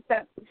 The one you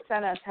sent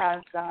us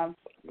has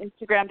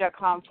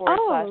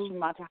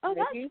Instagram.com/Matahariji. Oh,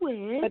 that's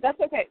weird. But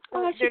that's okay.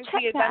 Oh, I should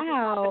check that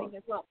out.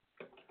 As well.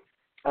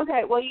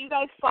 Okay, well, you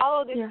guys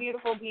follow this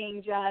beautiful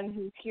being, Jen,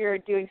 who's here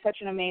doing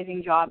such an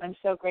amazing job. I'm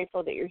so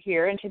grateful that you're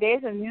here. And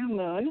today's a new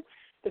moon,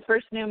 the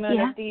first new moon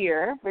of the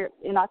year. We're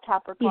in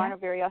Capricorn, a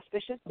very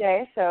auspicious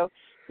day. So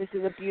this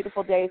is a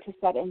beautiful day to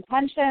set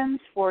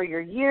intentions for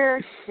your year,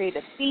 to create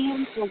a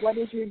theme for what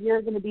is your year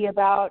going to be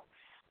about.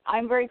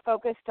 I'm very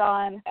focused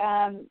on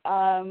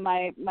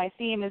my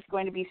theme is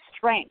going to be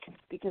strength,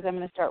 because I'm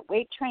going to start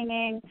weight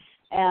training,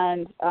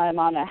 and I'm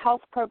on a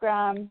health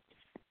program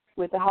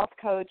with a health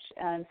coach,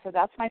 and so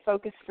that's my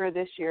focus for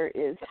this year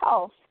is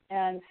health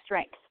and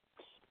strength.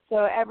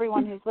 So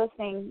everyone who's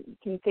listening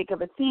can think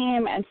of a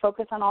theme and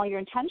focus on all your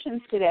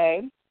intentions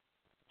today.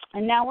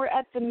 And now we're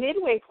at the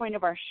midway point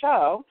of our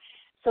show.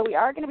 So we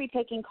are going to be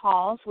taking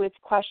calls with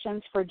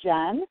questions for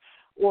Jen.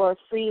 or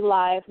free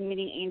live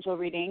mini angel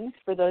readings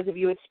for those of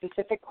you with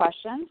specific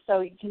questions.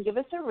 So you can give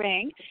us a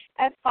ring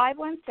at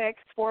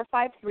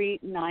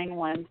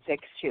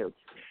 516-453-9162.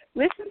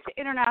 Listen to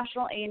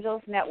International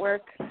Angels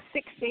Network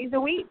 6 days a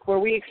week, where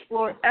we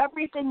explore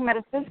everything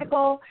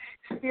metaphysical,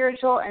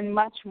 spiritual, and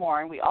much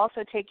more. And we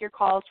also take your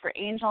calls for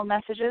angel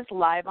messages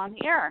live on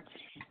the air.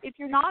 If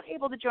you're not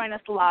able to join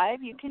us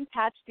live, you can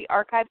catch the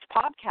archived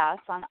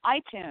podcasts on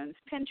iTunes,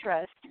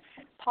 Pinterest,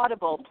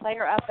 Potable,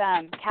 Player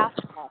FM,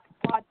 Castbox,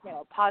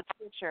 Podtail,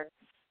 Podswitcher,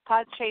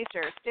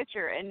 Podchaser,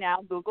 Stitcher, and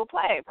now Google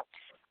Play.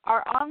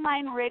 Our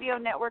online radio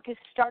network has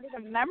started a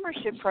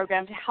membership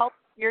program to help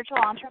spiritual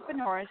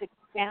entrepreneurs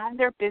expand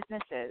their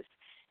businesses.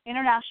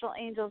 International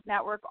Angels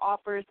Network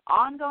offers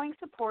ongoing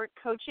support,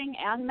 coaching,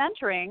 and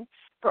mentoring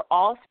for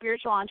all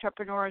spiritual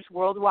entrepreneurs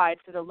worldwide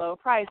for the low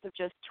price of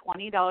just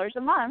 $20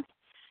 a month.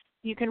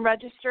 You can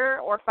register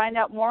or find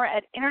out more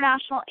at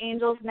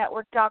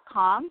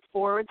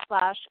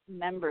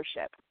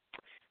internationalangelsnetwork.com/membership.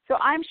 So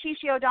I'm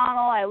Shishi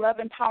O'Donnell. I love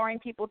empowering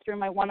people through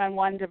my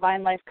one-on-one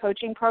Divine Life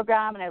coaching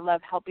program, and I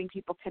love helping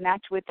people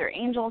connect with their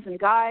angels and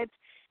guides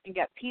and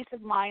get peace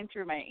of mind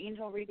through my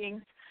angel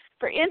readings.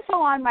 For info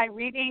on my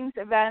readings,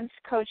 events,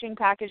 coaching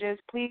packages,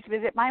 please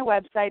visit my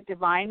website,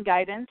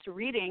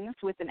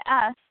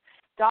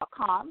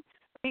 divineguidancereadings.com.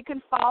 You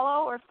can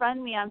follow or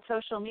friend me on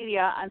social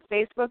media. On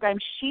Facebook, I'm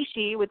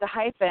Shishi with a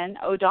hyphen,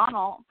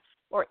 O'Donnell,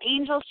 or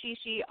Angel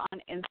Shishi on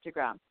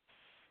Instagram.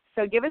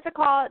 So give us a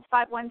call at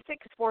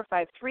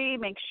 516-453.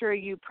 Make sure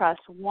you press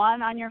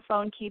 1 on your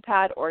phone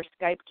keypad or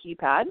Skype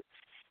keypad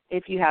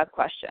if you have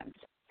questions.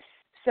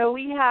 So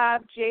we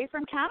have Jay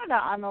from Canada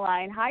on the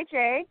line. Hi,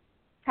 Jay.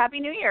 Happy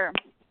New Year.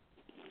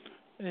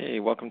 Hey,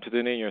 welcome to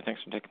the New Year.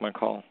 Thanks for taking my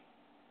call.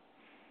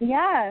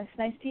 Yes,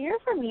 nice to hear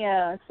from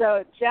you.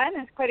 So Jen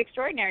is quite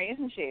extraordinary,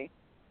 isn't she?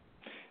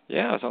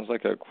 Yeah, sounds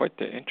like quite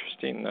the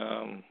interesting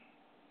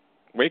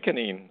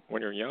awakening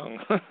when you're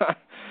young.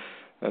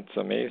 That's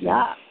amazing.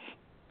 Yeah.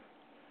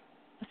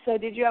 So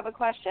did you have a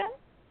question?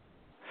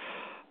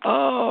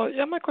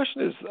 Yeah, my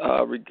question is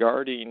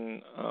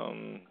regarding,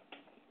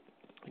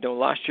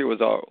 last year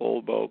was all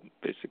about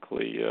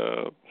basically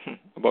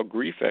about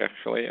grief,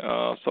 actually.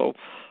 So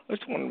I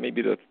just wanted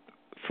maybe the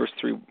first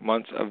 3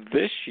 months of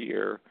this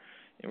year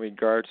in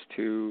regards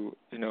to,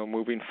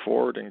 moving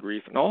forward in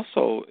grief. And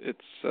also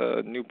it's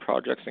new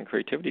projects and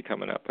creativity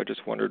coming up. I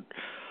just wondered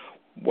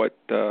what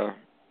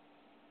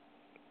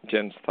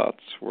Jen's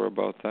thoughts were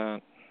about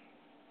that.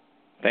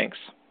 Thanks.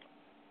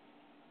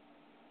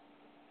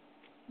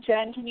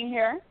 Jen, can you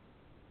hear?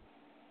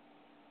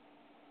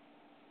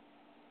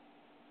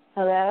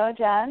 Hello,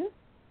 Jen?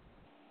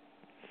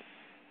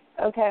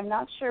 Okay, I'm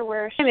not sure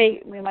where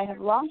we might have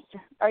lost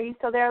her. Are you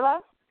still there,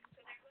 love?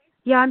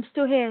 Yeah, I'm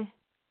still here.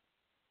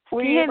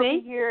 Were you able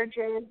to hear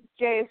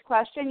Jay's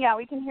question? Yeah,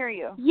 we can hear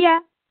you. Yeah,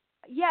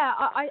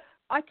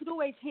 I could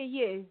always hear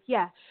you.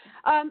 Yeah.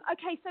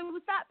 Okay, so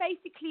was that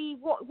basically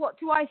what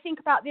do I think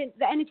about the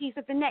energies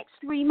of the next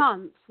 3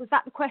 months? Was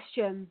that the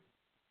question?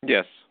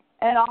 Yes.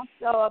 And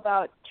also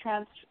about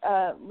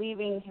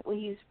leaving.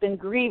 He's been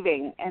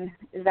grieving, and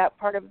is that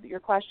part of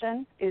your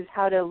question? Is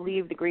how to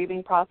leave the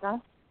grieving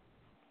process?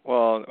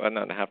 Well, I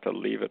not have to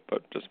leave it,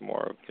 but just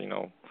more of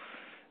it's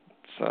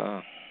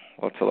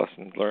lots of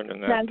lessons learned in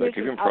that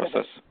grieving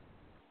process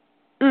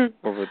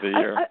over the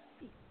year.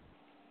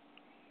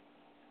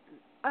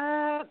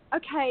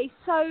 Okay,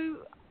 so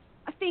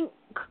I think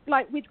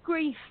with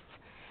grief,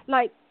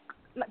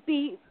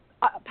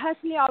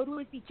 personally, I would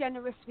always be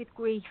generous with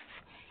grief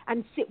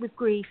and sit with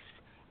grief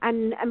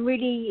and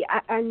really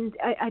and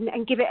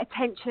give it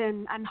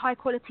attention and high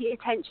quality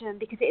attention,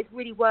 because it is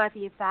really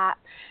worthy of that.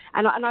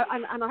 And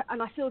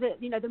I feel that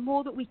the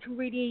more that we can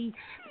really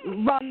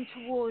run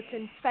towards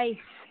and face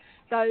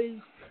those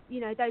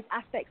those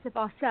aspects of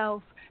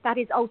ourselves, that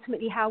is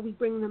ultimately how we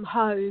bring them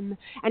home.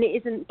 And it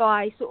isn't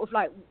by sort of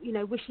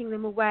wishing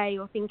them away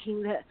or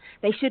thinking that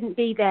they shouldn't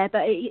be there,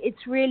 but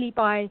it's really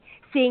by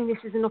seeing this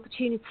as an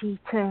opportunity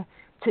to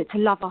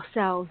love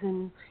ourselves.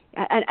 And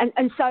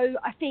so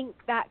I think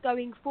that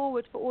going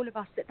forward for all of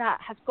us, that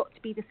has got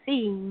to be the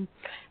theme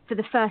for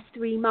the first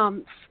 3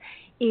 months,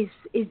 is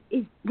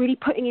really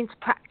putting into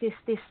practice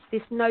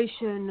this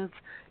notion of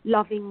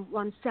loving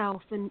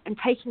oneself and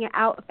taking it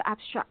out of the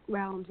abstract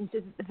realms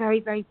into the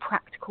very, very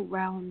practical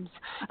realms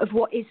of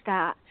what is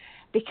that.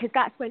 Because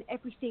that's when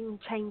everything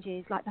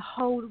changes, the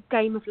whole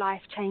game of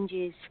life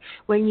changes,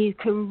 when you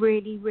can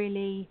really,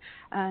 really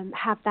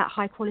have that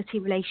high quality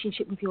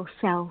relationship with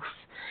yourself.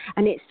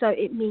 And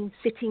it means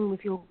sitting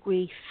with your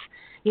grief,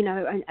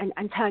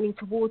 and turning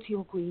towards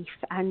your grief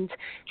and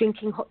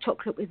drinking hot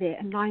chocolate with it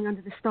and lying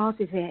under the stars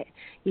with it,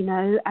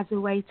 as a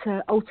way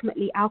to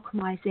ultimately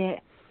alchemize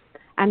it.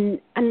 And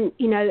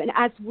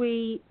as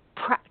we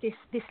practice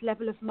this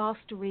level of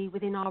mastery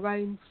within our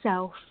own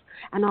self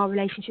and our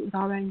relationship with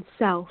our own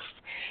self,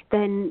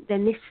 then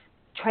this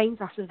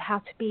trains us of how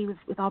to be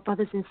with our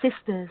brothers and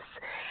sisters.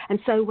 And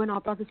so when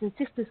our brothers and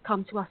sisters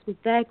come to us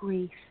with their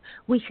grief,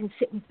 we can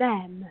sit with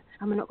them,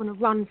 and we're not going to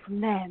run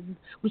from them.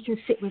 We can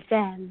sit with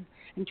them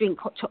and drink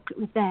hot chocolate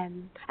with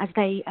them as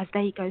they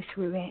go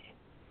through it.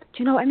 Do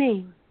you know what I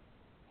mean?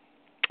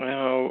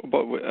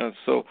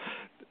 So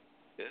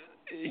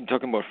you're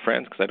talking about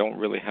friends, because I don't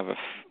really have a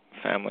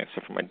family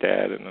except for my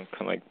dad, and I'm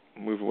kind of like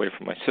moved away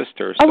from my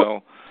sister.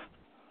 So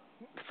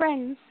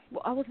friends?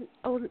 I wasn't.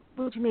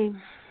 What do you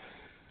mean?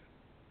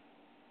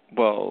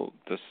 Well,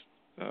 just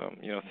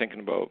thinking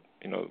about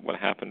what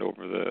happened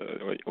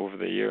over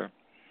the year.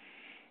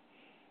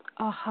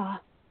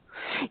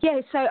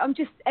 Yeah, so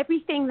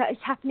everything that is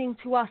happening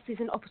to us is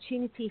an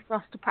opportunity for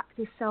us to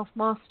practice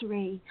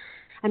self-mastery.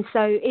 And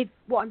so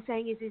what I'm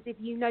saying is if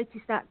you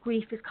notice that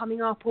grief is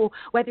coming up, or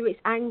whether it's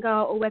anger,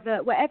 or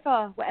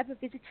whatever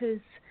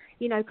visitors,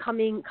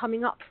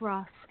 coming up for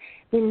us,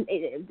 then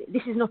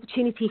this is an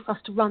opportunity for us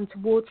to run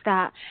towards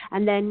that.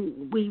 And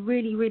then we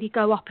really, really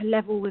go up a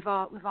level with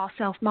our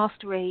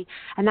self-mastery.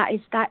 And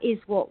that is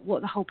what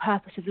the whole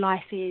purpose of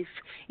life is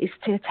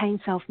to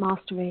attain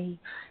self-mastery.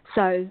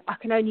 So I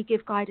can only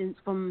give guidance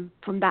from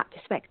that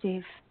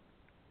perspective.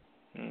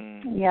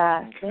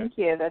 Yeah, thank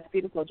you. That's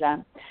beautiful,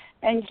 Jen.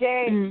 And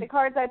Jay, the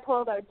cards I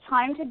pulled are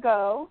time to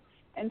go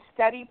and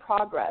steady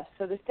progress.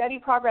 So the steady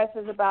progress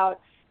is about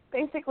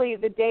basically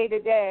the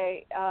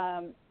day-to-day,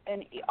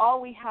 and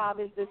all we have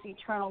is this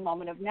eternal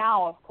moment of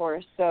now, of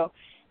course. So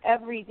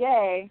every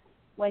day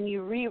when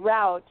you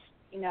reroute,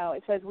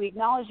 it says, we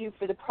acknowledge you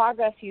for the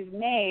progress you've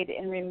made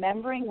in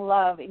remembering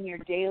love in your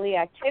daily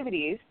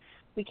activities.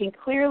 We can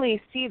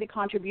clearly see the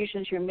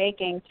contributions you're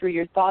making through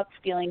your thoughts,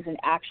 feelings, and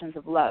actions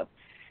of love.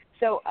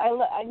 So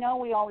I know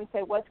we always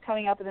say what's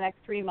coming up in the next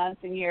 3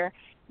 months and year.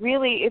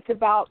 Really, it's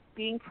about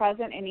being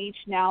present in each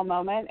now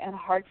moment and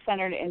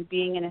heart-centered and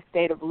being in a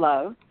state of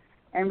love.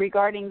 And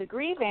regarding the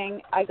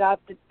grieving, I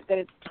got that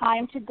it's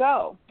time to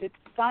go. The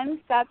sun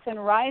sets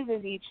and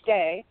rises each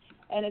day,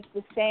 and it's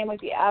the same with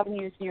the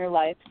avenues in your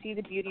life. See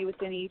the beauty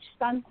within each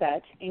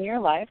sunset in your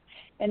life,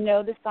 and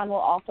know the sun will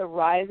also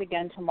rise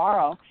again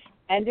tomorrow.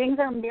 Endings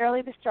are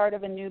merely the start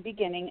of a new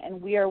beginning,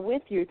 and we are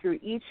with you through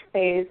each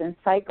phase and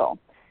cycle.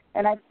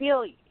 And I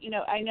feel,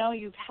 I know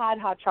you've had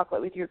hot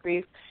chocolate with your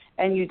grief,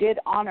 and you did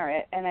honor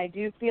it, and I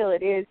do feel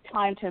it is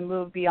time to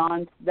move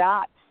beyond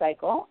that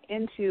cycle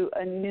into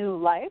a new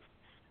life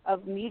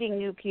of meeting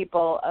new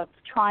people, of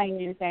trying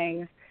new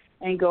things,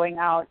 and going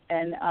out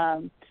and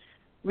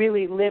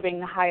really living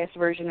the highest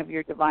version of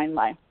your divine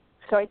life.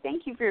 So I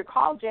thank you for your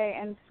call, Jay,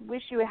 and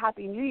wish you a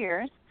happy New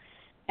Year's.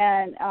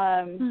 And,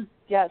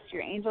 yes,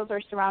 your angels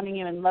are surrounding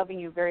you and loving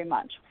you very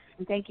much.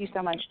 And thank you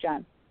so much,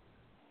 Jen.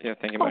 Yeah,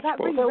 thank you much.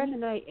 That really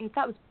resonated.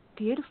 That was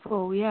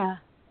beautiful, yeah.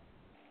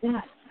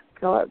 Yes,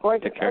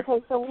 gorgeous. Okay,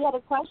 so we had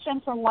a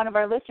question from one of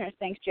our listeners.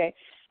 Thanks, Jay.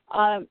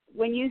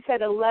 When you said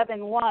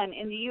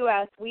 11-1, in the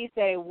U.S., we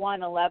say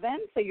 1-11.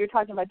 So you're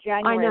talking about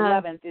January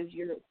 11th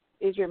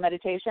is your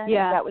meditation?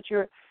 Yeah. Is that what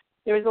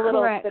there was a little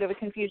Correct. bit of a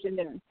confusion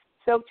there.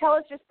 So tell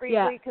us just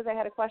briefly, because I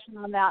had a question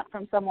on that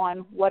from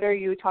someone, what are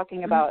you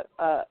talking about,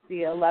 the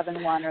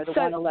 11-1 or the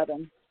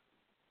 1-11?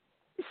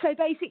 So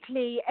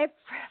basically,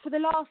 for the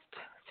last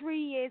 3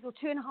 years or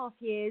 2.5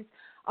 years,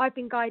 I've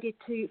been guided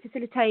to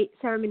facilitate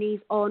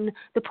ceremonies on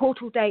the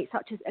portal dates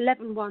such as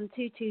 11-1,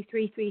 2-2,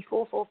 3-3,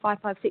 4-4,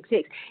 5-5,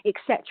 6-6,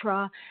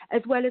 etc.,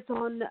 as well as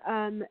on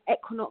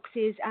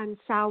equinoxes and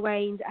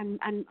Samhain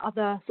and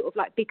other sort of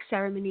like big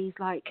ceremonies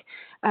like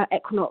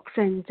equinox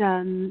and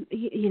and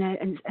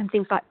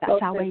things like that,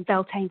 Samhain,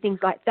 Beltane, things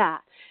like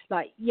that.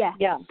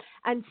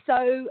 And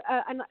so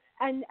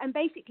and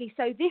basically,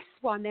 so this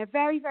one, they're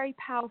very, very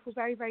powerful,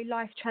 very, very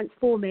life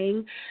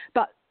transforming,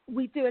 but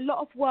we do a lot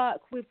of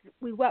work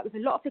we work with a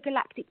lot of the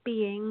galactic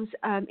beings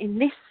in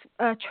this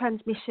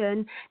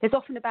transmission. There's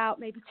often about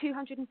maybe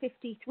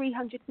 250,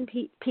 300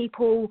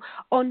 people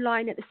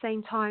online at the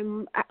same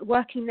time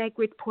working their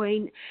grid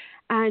point.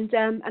 And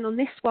on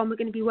this one, we're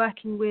going to be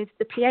working with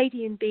the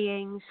Pleiadian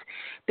beings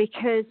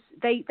because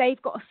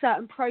they've got a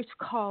certain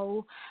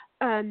protocol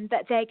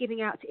that they're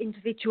giving out to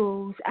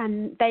individuals,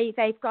 and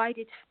they've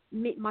guided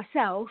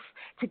myself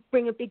to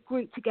bring a big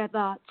group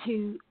together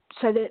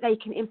so that they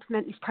can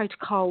implement this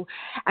protocol,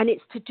 and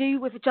it's to do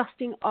with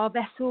adjusting our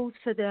vessels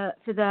for this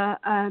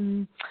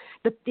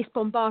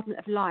bombardment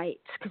of light,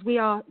 because we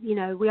are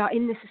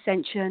in this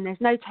ascension. There's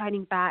no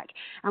turning back,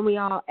 and we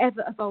are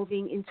ever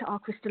evolving into our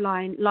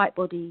crystalline light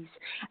bodies.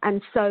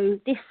 And so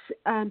this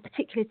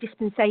particular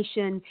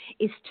dispensation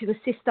is to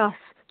assist us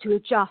to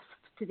adjust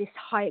to this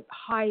high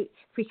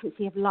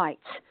frequency of light,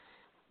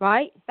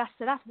 right?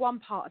 That's one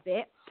part of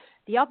it.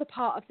 The other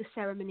part of the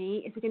ceremony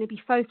is we're going to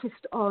be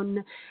focused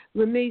on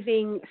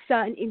removing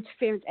certain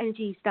interference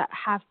energies that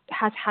has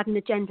had an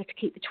agenda to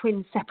keep the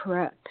twins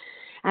separate.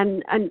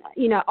 And I'm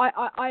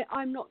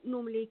not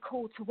normally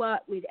called to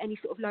work with any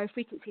sort of low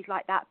frequencies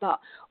like that, but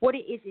what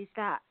it is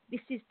that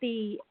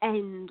the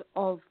end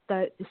of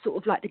the sort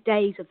of like the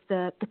days of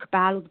the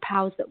cabal or the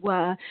powers that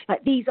were.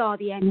 Like these are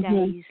the end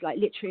days. Like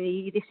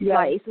literally, this is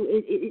like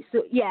it's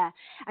yeah.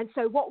 And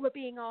so what we're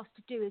being asked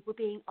to do is we're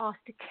being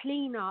asked to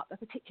clean up a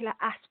particular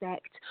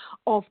aspect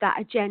of that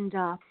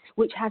agenda,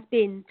 which has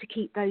been to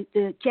keep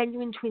the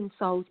genuine twin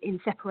souls in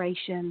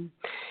separation.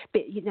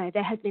 But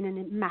there has been a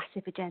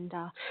massive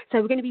agenda.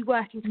 So we're going to be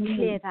working to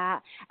clear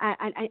that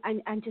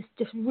and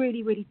just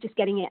really just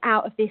getting it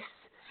out of this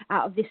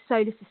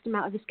solar system,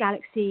 out of this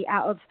galaxy,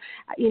 out of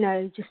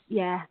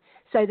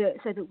so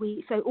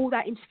that all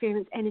that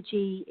interference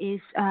energy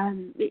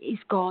is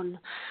gone.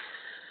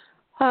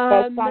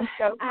 That sounds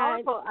so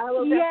powerful. I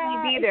will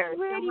definitely be there. It's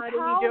really so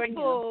how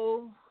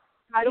powerful.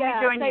 How do we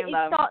join you,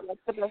 love?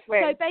 What's the best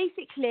way? So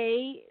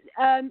basically,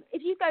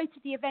 if you go to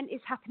the Event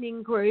Is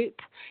Happening group,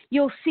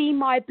 you'll see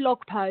my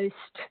blog post,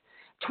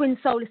 Twin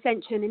Soul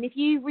Ascension, and if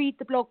you read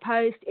the blog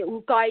post, it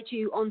will guide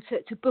you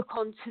to book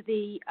onto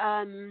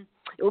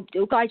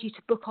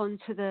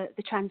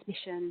the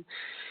transmission.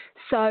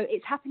 So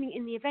it's happening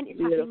in the Event Is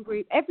Happening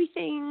group.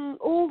 Everything,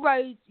 all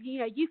roads,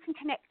 you can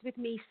connect with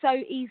me so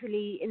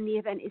easily in the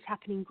Event Is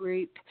Happening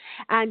group,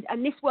 and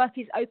this work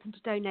is open to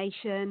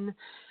donation.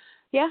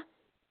 Yeah.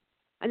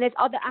 And there's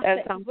other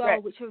aspects as well,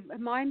 which are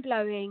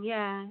mind-blowing,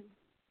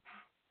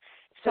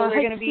 So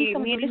we're going to be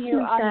meeting you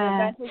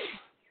on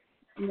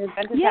the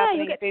Event Is Happening.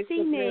 You'll get to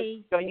see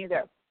me. Join you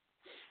there.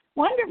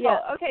 Wonderful. Yeah.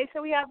 Okay,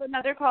 so we have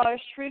another caller,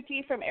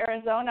 Shruti from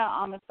Arizona,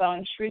 on the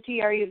phone.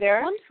 Shruti, are you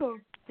there? Wonderful.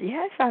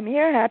 Yes, I'm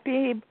here.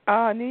 Happy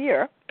New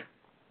Year.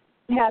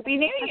 Happy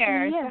New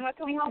Year. So how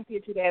can we help you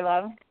today,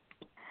 love?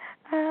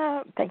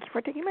 Thank you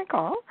for taking my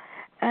call.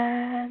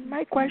 And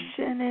my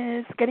question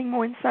is getting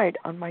more insight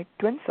on my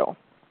twin soul.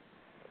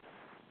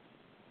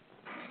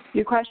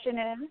 Your question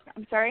is,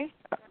 I'm sorry?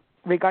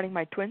 Regarding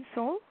my twin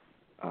soul,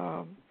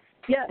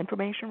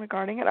 information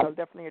regarding it. I'll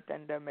definitely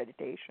attend a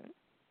meditation.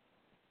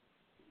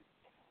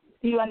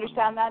 Do you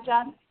understand that,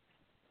 John?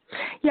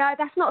 Yeah,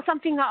 that's not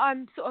something that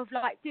I'm sort of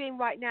like doing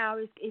right now,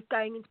 is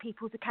going into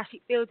people's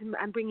Akashic fields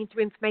and bringing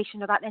through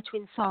information about their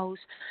twin souls.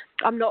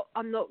 I'm not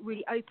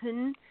really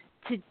open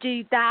to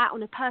do that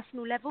on a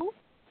personal level.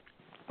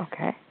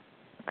 Okay.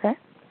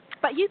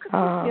 But you could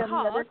pull some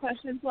cards. Other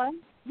questions, Len?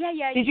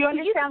 Yeah. Did you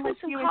understand what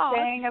she was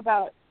saying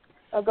about?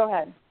 Oh, go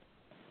ahead.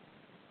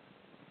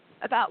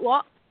 About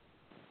what?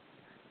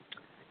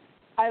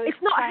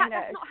 That's not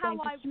how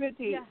I.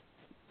 Yeah.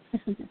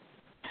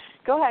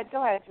 Go ahead,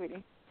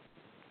 sweetie.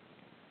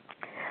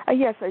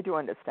 Yes, I do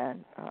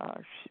understand.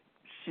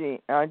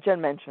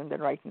 Jen mentioned that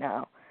right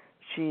now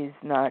she's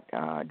not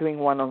doing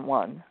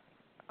one-on-one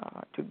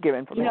to give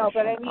information. No,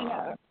 but I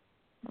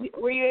mean,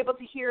 were you able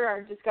to hear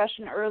our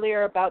discussion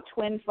earlier about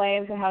twin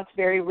flames and how it's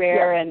very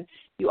rare, and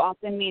you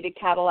often meet a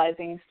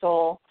catalyzing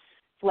soul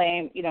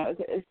flame,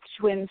 a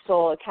twin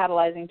soul, a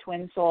catalyzing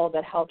twin soul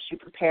that helps you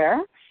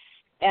prepare.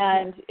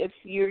 And if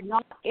you're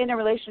not in a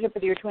relationship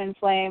with your twin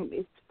flame,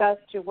 it's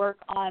best to work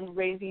on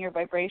raising your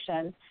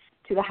vibration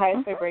to the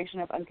highest vibration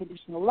of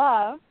unconditional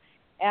love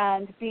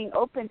and being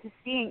open to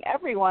seeing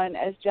everyone,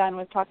 as Jen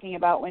was talking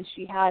about when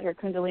she had her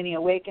Kundalini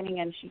awakening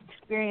and she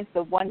experienced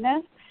the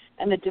oneness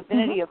and the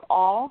divinity of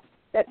all,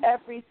 that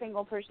every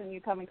single person you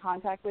come in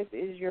contact with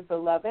is your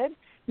beloved.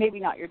 Maybe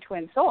not your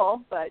twin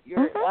soul, but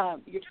your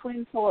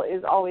twin soul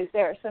is always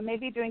there. So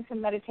maybe doing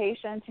some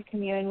meditation to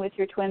commune with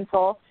your twin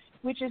soul,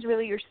 which is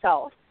really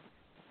yourself.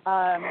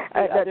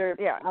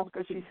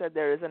 Because she said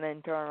there is an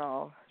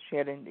internal. She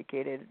had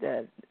indicated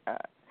that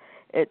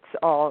it's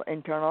all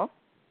internal.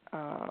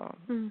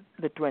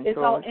 The twin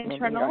soul is an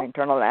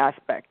internal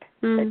aspect.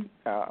 That,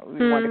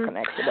 we want to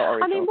connect to the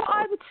original. I mean, what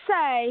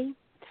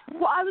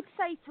I would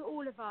say to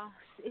all of us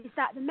is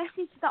that the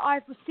message that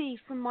I've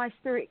received from my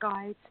spirit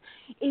guides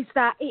is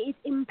that it is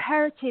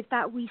imperative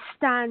that we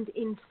stand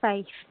in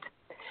faith.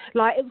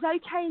 Like, it was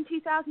okay in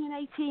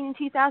 2018 and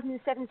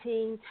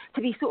 2017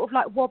 to be sort of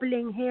like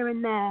wobbling here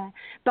and there,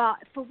 but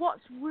for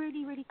what's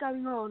really, really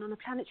going on a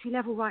planetary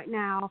level right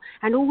now,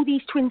 and all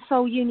these twin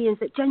soul unions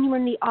that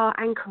genuinely are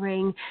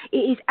anchoring, it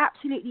is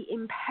absolutely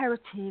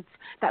imperative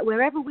that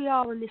wherever we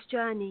are on this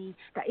journey,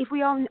 that if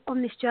we are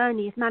on this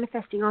journey of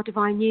manifesting our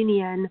divine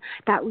union,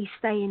 that we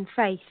stay in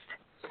faith.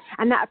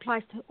 And that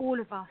applies to all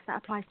of us. That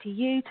applies to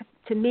you,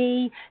 to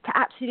me, to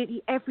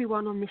absolutely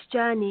everyone on this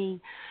journey,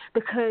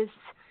 because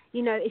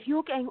if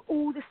you're getting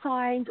all the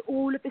signs,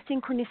 all of the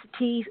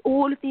synchronicities,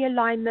 all of the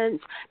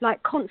alignments,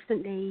 like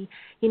constantly,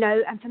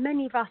 and for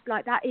many of us,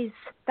 like that is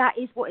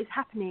what is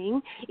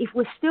happening. If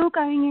we're still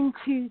going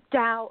into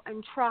doubt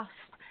and trust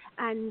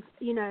and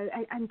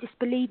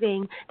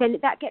disbelieving, then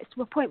that gets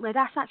to a point where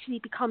that actually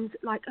becomes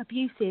like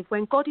abusive.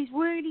 When God is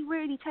really,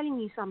 really telling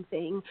you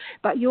something,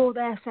 but you're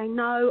there saying,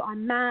 no,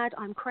 I'm mad,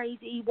 I'm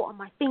crazy, what am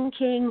I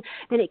thinking?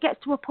 Then it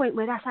gets to a point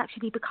where that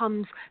actually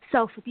becomes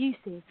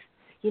self-abusive.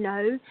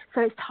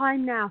 So it's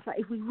time now that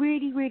if we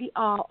really, really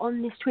are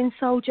on this twin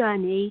soul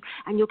journey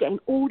and you're getting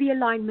all the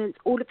alignments,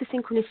 all of the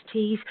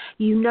synchronicities,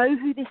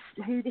 who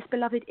this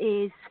beloved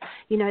is,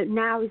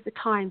 now is the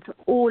time for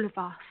all of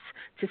us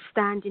to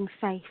stand in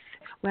faith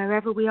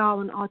wherever we are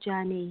on our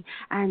journey.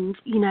 And,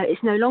 you know,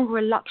 it's no longer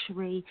a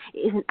luxury. It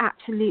is an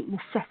absolute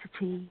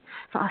necessity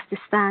for us to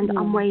stand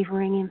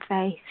unwavering in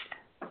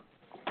faith.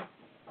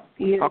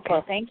 Beautiful.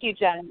 Okay. Thank you,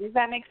 Jen. Does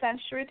that make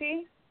sense,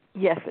 Shruti?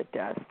 Yes, it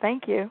does.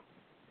 Thank you.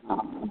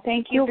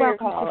 Thank you You're for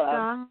welcome, your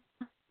call.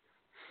 sister.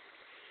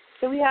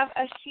 So we have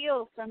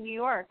Ashil from New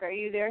York. Are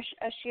you there,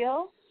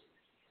 Ashil?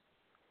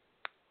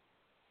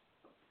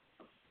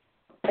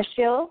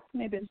 Ashil?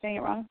 Maybe I'm saying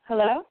it wrong.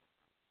 Hello?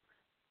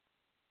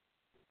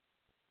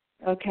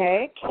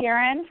 Okay.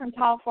 Karen from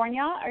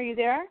California, are you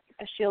there?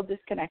 Ashil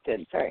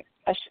disconnected. Sorry.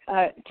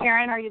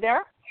 Karen, are you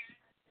there?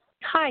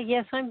 Hi,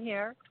 yes, I'm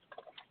here.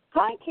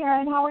 Hi,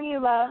 Karen. How are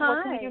you, love? Hi.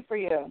 What can we do for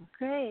you?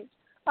 Great.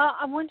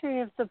 I'm wondering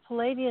if the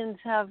Palladians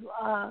have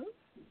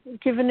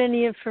given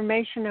any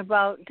information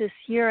about this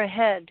year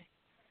ahead.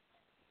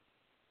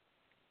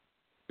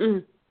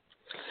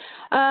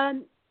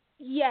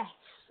 Yes,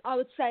 I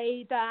would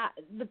say that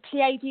the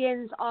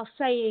Pleiadians are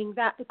saying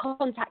that the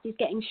contact is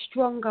getting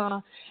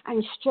stronger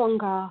and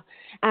stronger,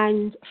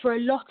 and for a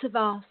lot of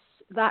us,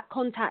 that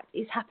contact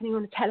is happening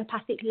on a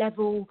telepathic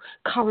level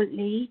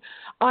currently.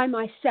 I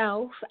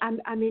myself am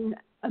in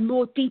a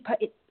more deeper,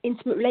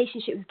 intimate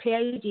relationship with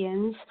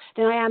Pleiadians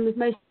than I am with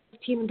most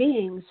human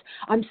beings.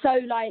 I'm so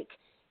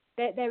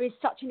there is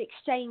such an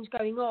exchange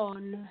going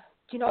on.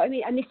 Do you know what I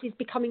mean? And this is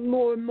becoming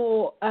more and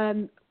more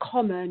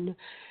common.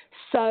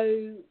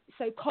 So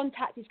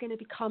contact is going to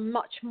become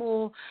much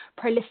more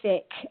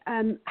prolific.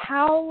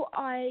 How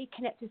I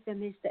connect with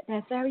them is that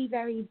they're very,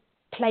 very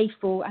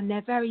playful and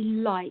they're very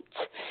light.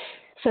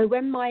 So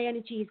when my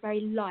energy is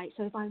very light,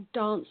 so if I'm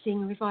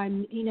dancing or if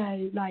I'm,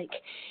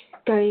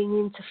 going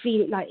into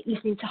feeling like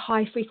listening to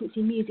high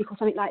frequency music or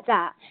something like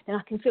that, then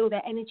I can feel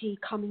their energy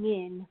coming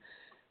in.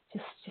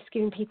 Just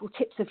giving people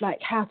tips of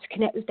how to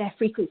connect with their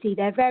frequency.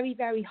 They're very,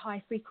 very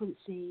high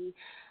frequency,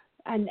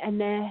 and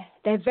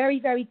they're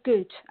very, very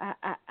good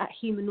at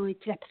humanoid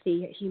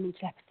telepathy, at human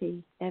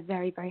telepathy. They're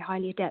very, very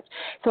highly adept.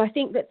 So I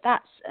think that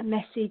that's a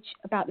message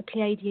about the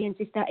Pleiadians,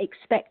 is that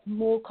expect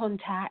more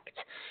contact.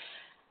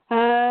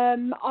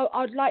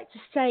 I'd like to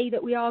say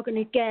that we are going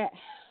to get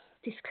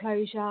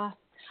disclosure.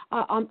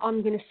 I'm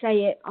going to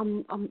say it.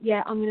 I'm going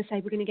to say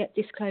we're going to get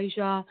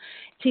disclosure.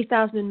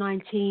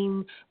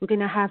 2019, we're going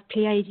to have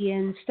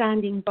Pleiadians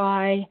standing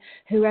by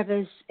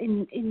whoever's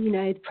in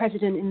the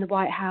president in the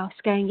White House,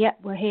 going, "Yep,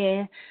 we're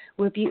here.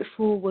 We're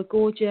beautiful. We're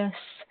gorgeous.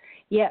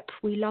 Yep,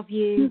 we love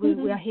you.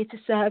 We are here to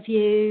serve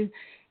you.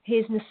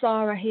 Here's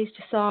Nasara. Here's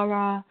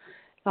Jasara.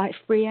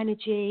 Free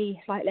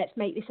energy. Let's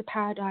make this a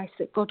paradise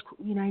that God,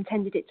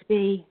 intended it to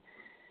be."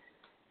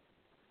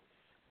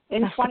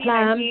 In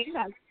 2019,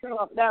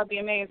 that would be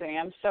amazing.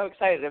 I'm so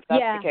excited if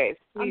that's the case.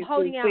 I'm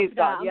holding out for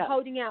that. I'm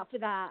holding out for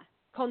that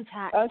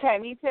contact. Okay,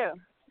 me too.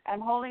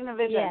 I'm holding the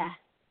vision. Yeah.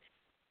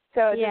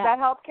 So does that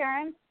help,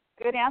 Karen?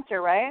 Good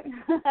answer, right?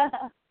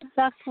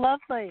 That's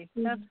lovely.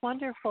 That's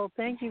wonderful.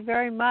 Thank you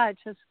very much.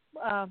 It's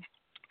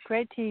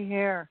great to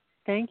hear.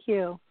 Thank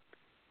you.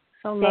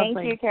 So lovely.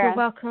 Thank you, Karen. You're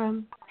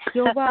welcome.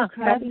 You're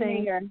welcome. Happy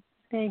New Year.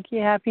 Thank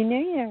you. Happy New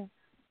Year.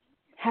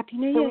 Happy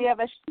New Year. So we have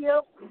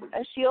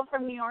Ashil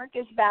from New York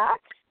is back.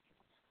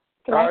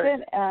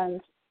 Connected. And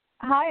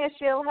hi,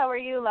 Ashil. How are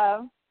you,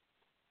 love?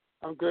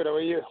 I'm good. How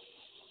are you?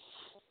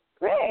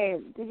 Great.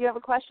 Did you have a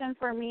question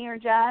for me or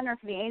Jen or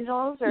for the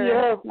angels,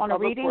 or want a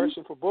reading? I have a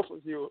question for both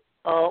of you.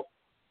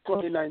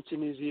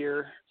 2019 is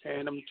here,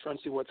 and I'm trying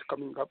to see what's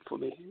coming up for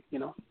me.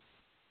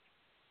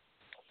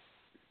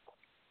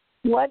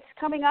 What's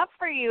coming up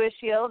for you,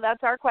 Ashil?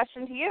 That's our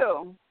question to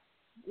you.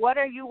 What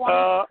are you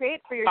wanting to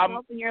create for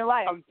yourself in your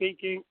life? I'm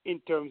thinking in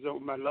terms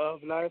of my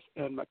love life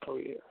and my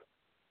career.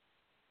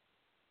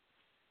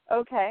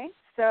 Okay,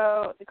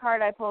 so the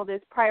card I pulled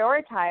is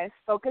prioritize.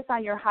 Focus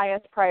on your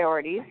highest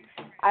priorities.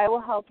 I will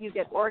help you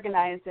get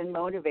organized and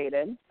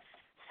motivated.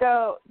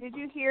 So did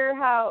you hear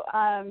how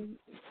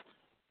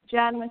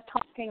Jen was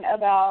talking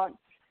about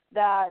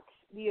that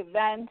the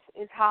event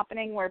is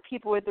happening where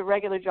people with the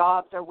regular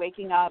jobs are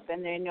waking up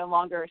and they're no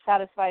longer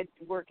satisfied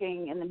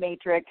working in the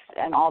matrix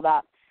and all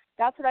that?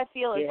 That's what I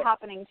feel is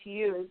happening to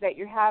you, is that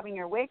you're having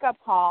your wake-up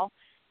call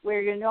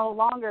where you're no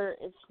longer,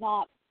 it's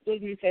not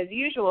business as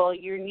usual.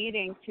 You're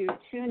needing to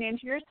tune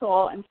into your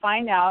soul and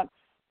find out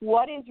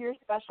what is your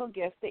special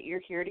gift that you're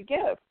here to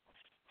give.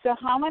 So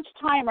how much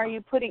time are you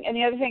putting, and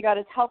the other thing about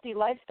is healthy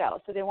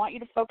lifestyle. So they want you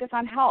to focus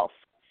on health.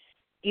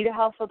 Eat a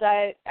healthful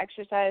diet,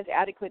 exercise,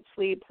 adequate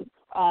sleep.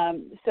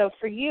 So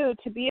for you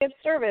to be of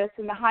service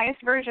in the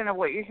highest version of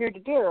what you're here to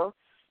do,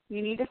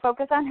 you need to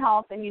focus on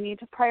health and you need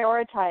to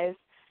prioritize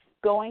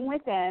going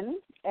within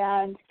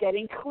and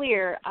getting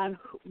clear on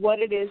what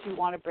it is you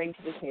want to bring to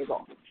the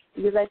table.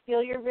 Because I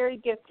feel you're very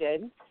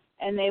gifted,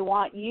 and they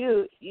want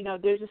you,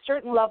 there's a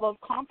certain level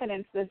of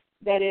confidence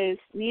that is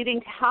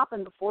needing to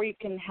happen before you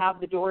can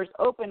have the doors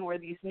open where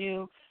these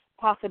new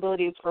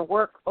possibilities for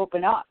work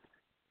open up.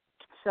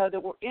 So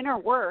the inner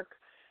work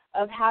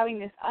of having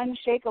this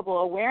unshakable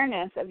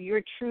awareness of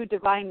your true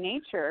divine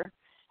nature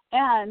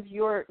and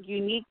your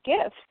unique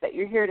gifts that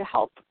you're here to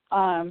help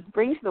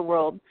bring to the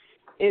world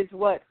is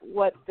what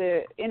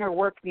the inner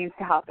work needs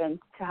to happen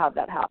to have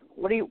that happen.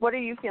 What are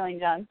you feeling,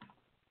 Jen?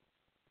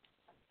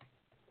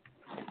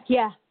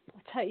 Yeah,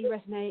 I totally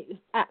resonate with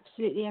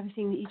absolutely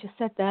everything that you just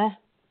said there.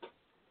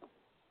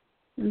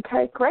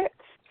 Okay, great.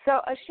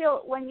 So,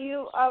 Achille, when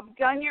you have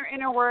done your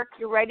inner work,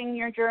 you're writing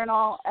your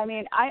journal, I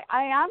mean, I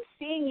am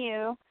seeing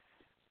you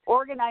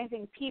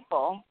organizing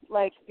people.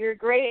 Like, you're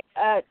great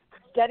at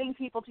getting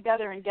people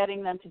together and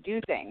getting them to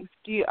do things.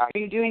 Are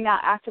you doing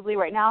that actively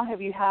right now?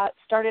 Have you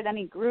started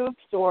any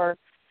groups or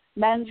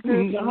men's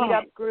groups or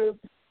meetup groups?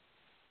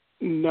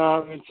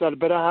 No,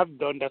 but I have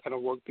done that kind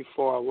of work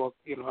before. I worked,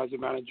 as a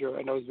manager,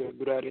 and I was very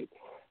good at it.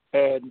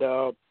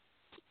 And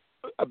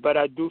but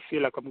I do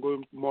feel like I'm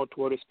going more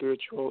toward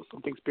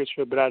something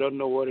spiritual, but I don't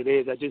know what it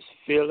is. I just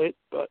feel it.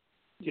 But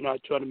I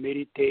try to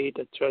meditate.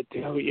 I try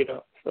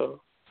to,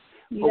 so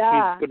yeah,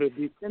 hopefully it's going to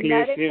be the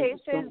clear.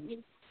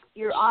 meditation.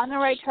 You're on the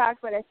right track,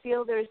 but I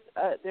feel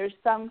there's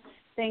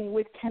something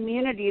with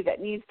community that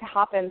needs to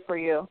happen for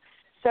you.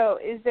 So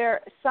is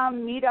there some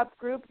meetup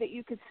group that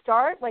you could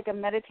start, like a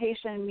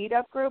meditation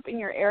meetup group in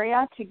your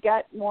area to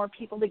get more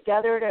people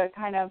together to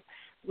kind of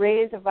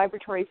raise a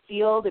vibratory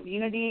field of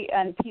unity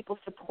and people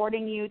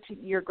supporting you to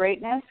your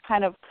greatness,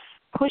 kind of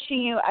pushing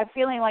you? I'm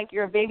feeling like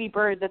you're a baby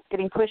bird that's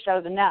getting pushed out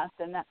of the nest,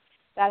 and that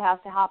has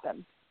to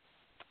happen.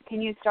 Can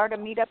you start a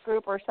meetup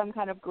group or some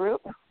kind of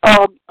group?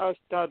 I'll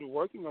start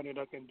working on it.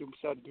 I can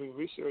start doing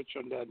research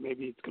on that.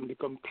 Maybe it's going to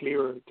become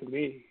clearer to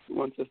me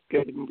once I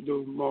get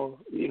doing more.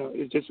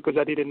 It's just because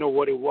I didn't know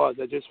what it was.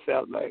 I just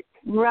felt like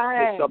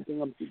there's something,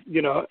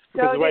 So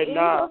because the right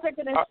now, angels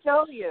are going to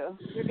show you.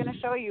 They're going to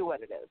show you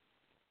what it is.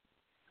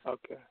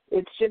 Okay.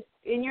 It's just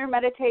in your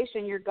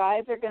meditation, your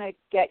guides are going to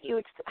get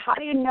you. How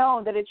do you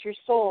know that it's your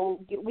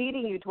soul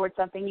leading you towards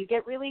something? You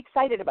get really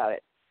excited about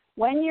it.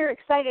 When you're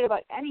excited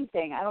about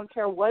anything, I don't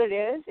care what it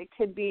is, it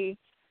could be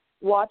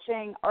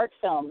watching art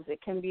films,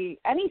 it can be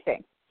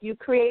anything. You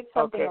create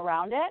something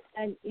around it,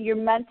 and you're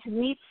meant to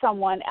meet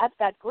someone at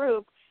that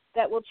group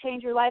that will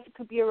change your life. It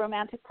could be a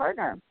romantic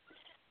partner.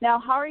 Now,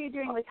 how are you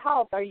doing with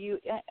health? Are you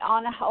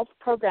on a health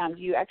program?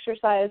 Do you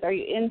exercise? Are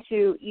you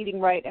into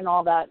eating right and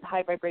all that,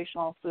 high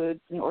vibrational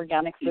foods and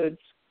organic foods?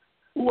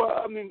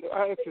 Well, I mean,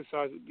 I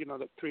exercise,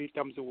 like 3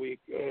 times a week,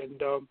 and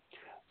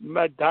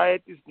my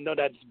diet is not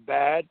as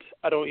bad.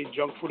 I don't eat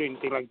junk food or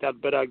anything like that,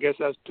 but I guess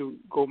I have to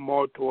go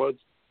more towards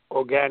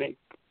organic,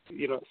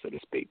 so to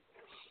speak.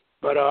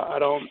 But I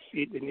don't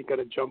eat any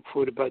kind of junk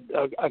food, but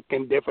I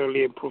can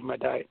definitely improve my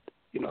diet,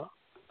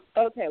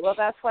 Okay, well,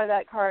 that's why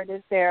that card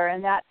is there,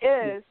 and that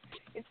is,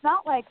 it's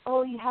not like,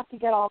 you have to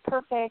get all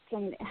perfect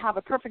and have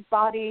a perfect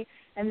body,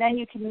 and then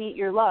you can meet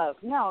your love.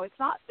 No, it's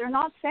not. They're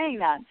not saying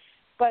that.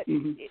 But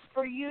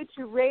for you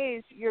to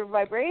raise your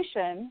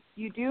vibration,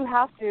 you do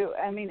have to.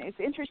 I mean, it's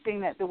interesting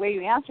that the way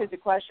you answered the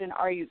question,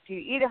 do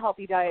you eat a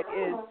healthy diet,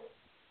 is,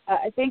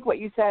 I think what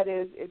you said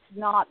is it's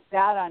not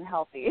that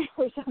unhealthy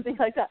or something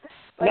like that.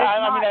 But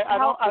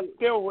I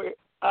stay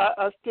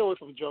away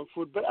from junk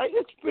food, but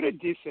it's pretty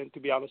decent,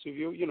 to be honest with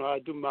you. I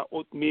do my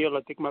oatmeal,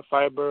 I take my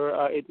fiber,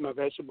 I eat my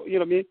vegetables, you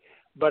know what I mean?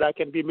 But I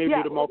can be maybe a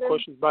little more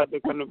cautious about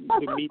the kind of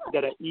the meat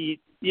that I eat.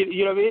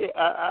 You know what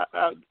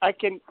I mean? I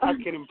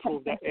can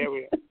improve that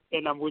area,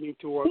 and I'm willing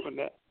to work on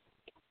that.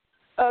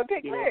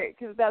 Okay, great,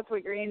 because that's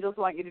what your angels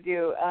want you to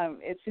do.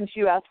 Since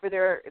you asked for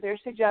their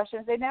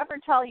suggestions, they never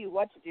tell you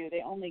what to do.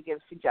 They only give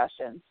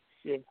suggestions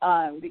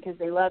because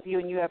they love you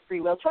and you have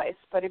free will choice.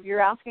 But if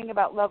you're asking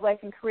about love, life,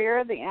 and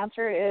career, the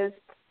answer is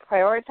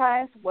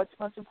prioritize what's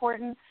most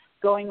important,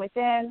 going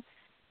within,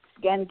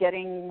 again,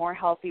 getting more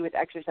healthy with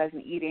exercise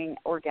and eating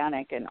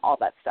organic and all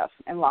that stuff,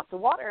 and lots of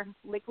water.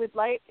 Liquid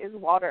light is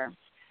water.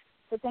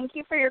 So thank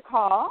you for your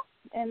call.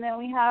 And then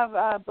we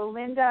have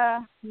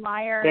Belinda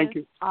Myers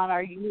on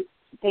our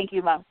thank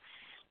you, Mom.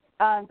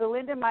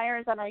 Belinda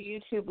Myers on our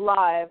YouTube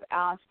Live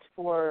asked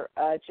for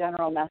a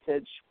general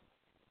message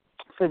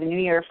for the new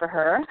year for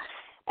her.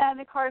 And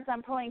the cards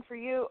I'm pulling for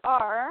you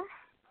are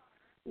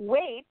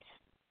wait,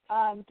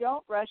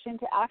 don't rush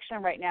into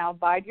action right now.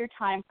 Bide your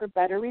time for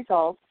better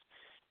results.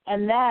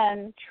 And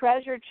then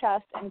treasure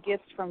chest and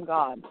gifts from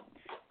God.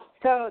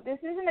 So this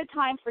isn't a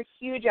time for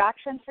huge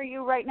action for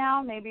you right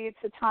now. Maybe it's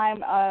a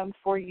time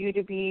for you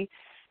to be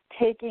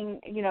taking,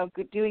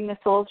 doing the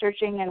soul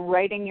searching and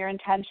writing your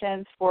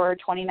intentions for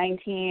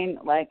 2019.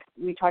 Like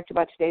we talked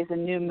about, today's a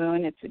new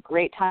moon. It's a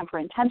great time for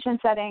intention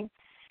setting,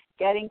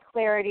 getting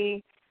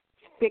clarity,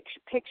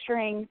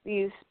 picturing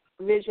these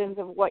visions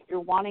of what you're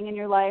wanting in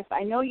your life.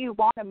 I know you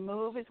want to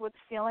move is what's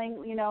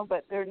feeling,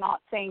 but they're not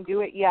saying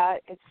do it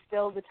yet. It's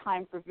still the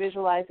time for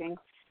visualizing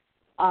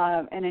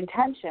and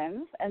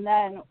intentions. And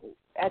then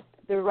at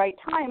the right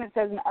time, it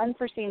says an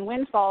unforeseen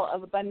windfall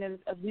of abundance,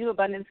 of new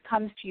abundance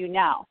comes to you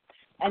now.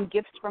 And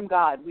gifts from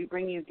God. We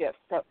bring you gifts.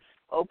 So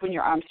open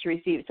your arms to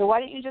receive. So why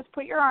don't you just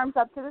put your arms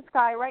up to the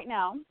sky right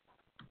now,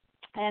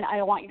 and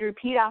I want you to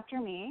repeat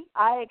after me.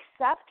 I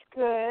accept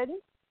good,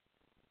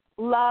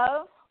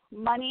 love,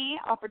 money,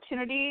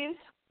 opportunities,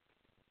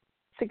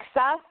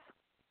 success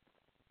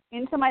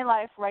into my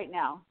life right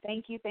now.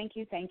 Thank you, thank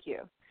you, thank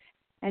you.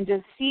 and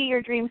just see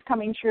your dreams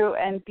coming true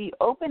and be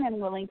open and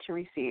willing to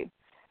receive.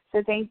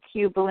 So thank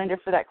you, Belinda,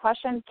 for that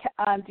question.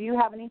 Do you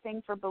have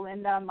anything for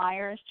Belinda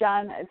Myers,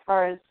 John, as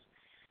far as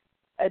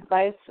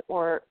advice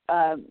or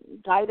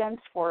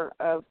guidance for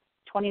a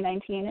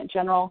 2019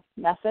 general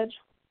message?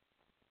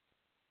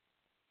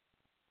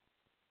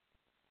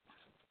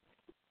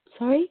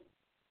 Sorry?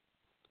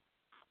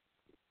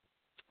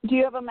 Do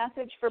you have a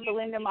message for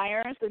Belinda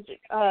Myers?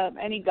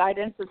 Any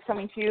guidance that's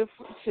coming to you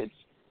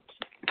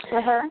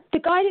for her? The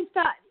guidance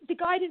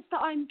that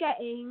I'm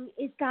getting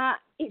is that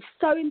it's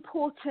so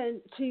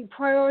important to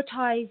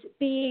prioritize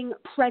being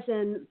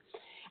present,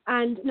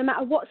 and no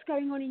matter what's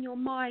going on in your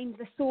mind,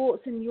 the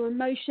thoughts and your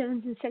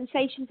emotions and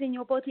sensations in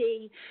your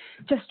body,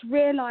 just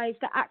realize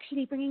that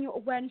actually bringing your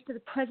awareness to the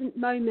present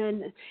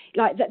moment,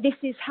 like that this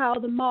is how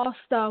the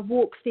master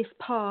walks this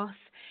path.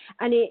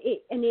 And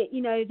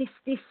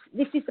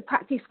this is the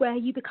practice where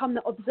you become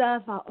the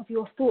observer of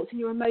your thoughts and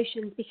your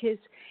emotions, because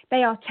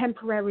they are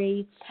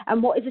temporary,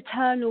 and what is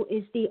eternal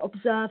is the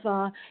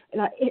observer.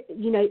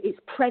 It's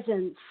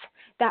presence.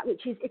 That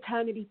which is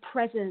eternally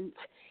present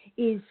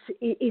is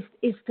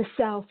the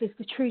self, is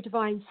the true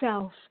divine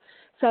self.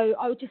 So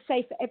I would just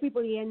say for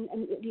everybody, and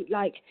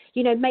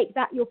make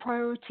that your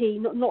priority,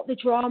 not the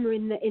drama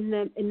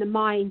in the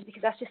mind,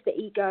 because that's just the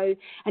ego,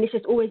 and it's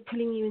just always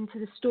pulling you into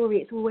the story.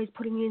 It's always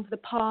pulling you into the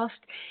past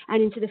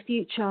and into the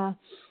future.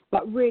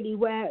 But really,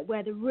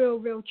 where the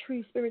real,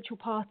 true spiritual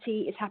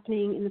party is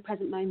happening in the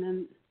present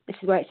moment. This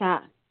is where it's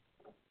at.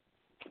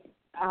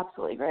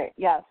 Absolutely great.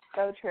 Yes,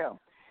 so true.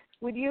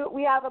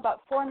 We have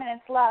about 4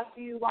 minutes left.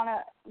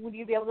 Would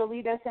you be able to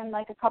lead us in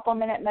like a couple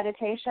minute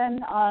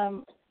meditation?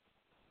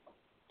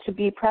 To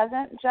be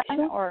present, Jen,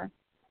 sure. Or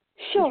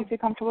sure. Would you feel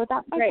comfortable with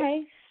that? Great.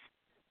 Okay.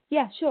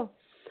 Yeah, sure.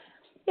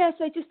 Yeah,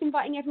 so just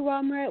inviting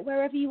everyone,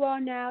 wherever you are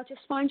now,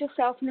 just find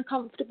yourself in a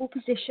comfortable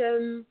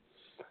position.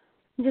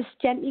 And just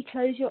gently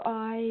close your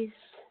eyes.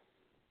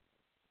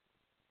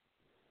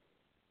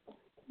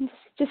 And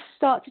just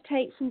start to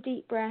take some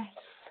deep breaths.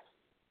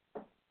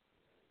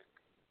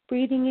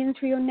 Breathing in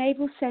through your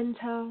navel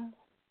center.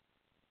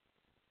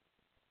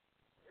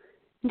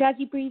 And as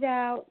you breathe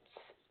out,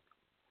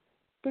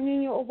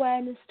 bringing your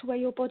awareness to where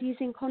your body is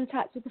in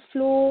contact with the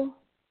floor,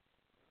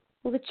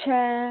 or the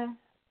chair,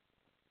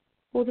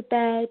 or the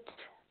bed.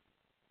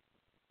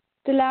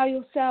 Allow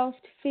yourself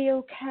to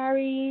feel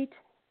carried,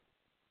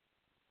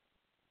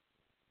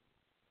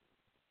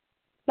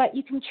 like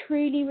you can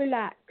truly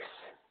relax.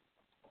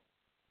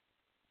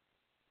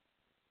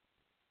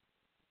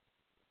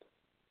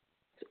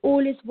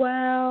 All is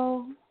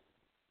well.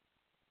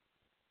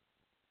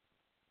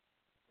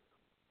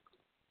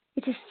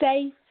 It is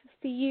safe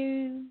for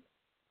you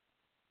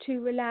to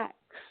relax.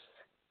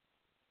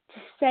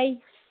 It's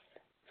safe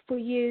for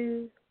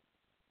you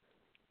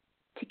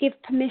to give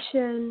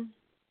permission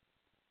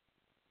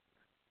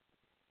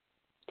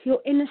to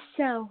your inner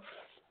self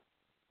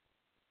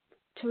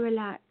to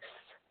relax.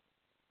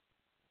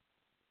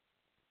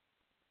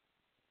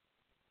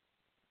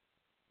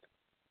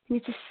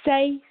 And it is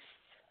safe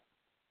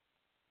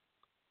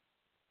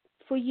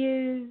for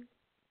you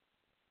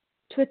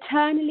to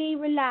eternally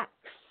relax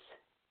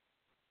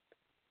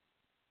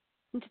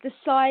into the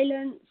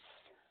silence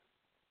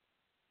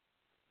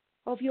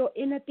of your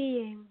inner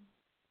being.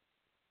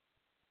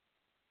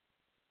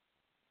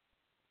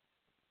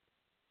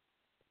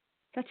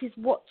 That is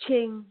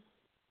watching,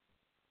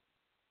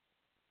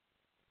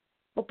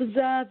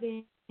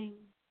 observing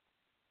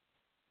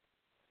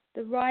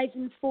the rise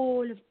and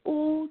fall of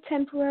all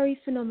temporary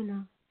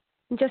phenomena.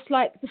 And just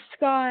like the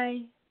sky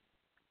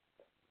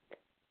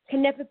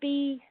can never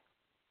be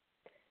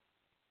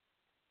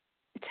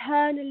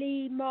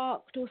eternally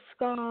marked or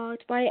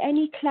scarred by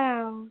any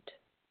cloud,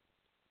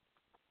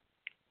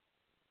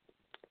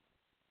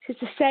 it's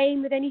the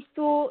same with any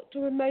thought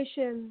or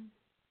emotion.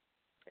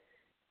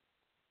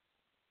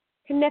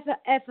 Can never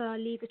ever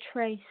leave a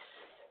trace.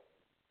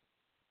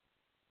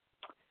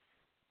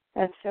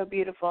 That's so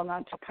beautiful.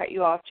 Not to cut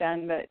you off,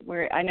 Jen, but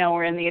I know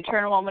we're in the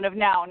eternal moment of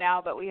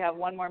now, but we have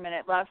 1 more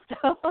minute left.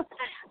 So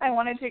I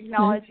wanted to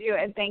acknowledge you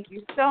and thank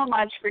you so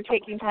much for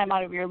taking time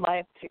out of your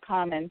life to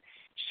come and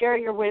share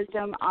your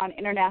wisdom on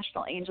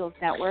International Angels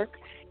Network.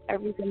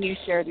 Everything you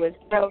shared was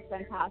so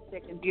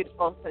fantastic and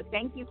beautiful. So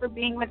thank you for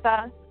being with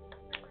us.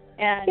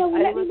 And yeah, well,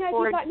 I let me look know if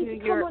forward you'd like me to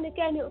to come on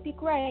again. It would be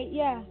great.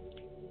 Yeah.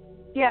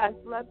 Yes,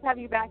 let's have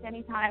you back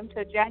anytime.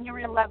 So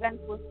January 11th,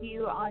 we'll see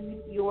you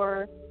on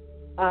your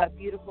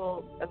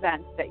beautiful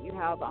events that you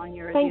have on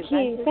your Thank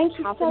you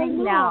so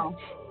much. Now.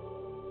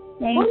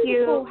 Thank Wonderful.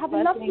 you. Have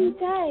a lovely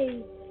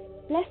day.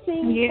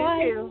 Blessings. You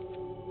Bye. too.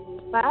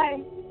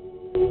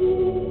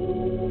 Bye.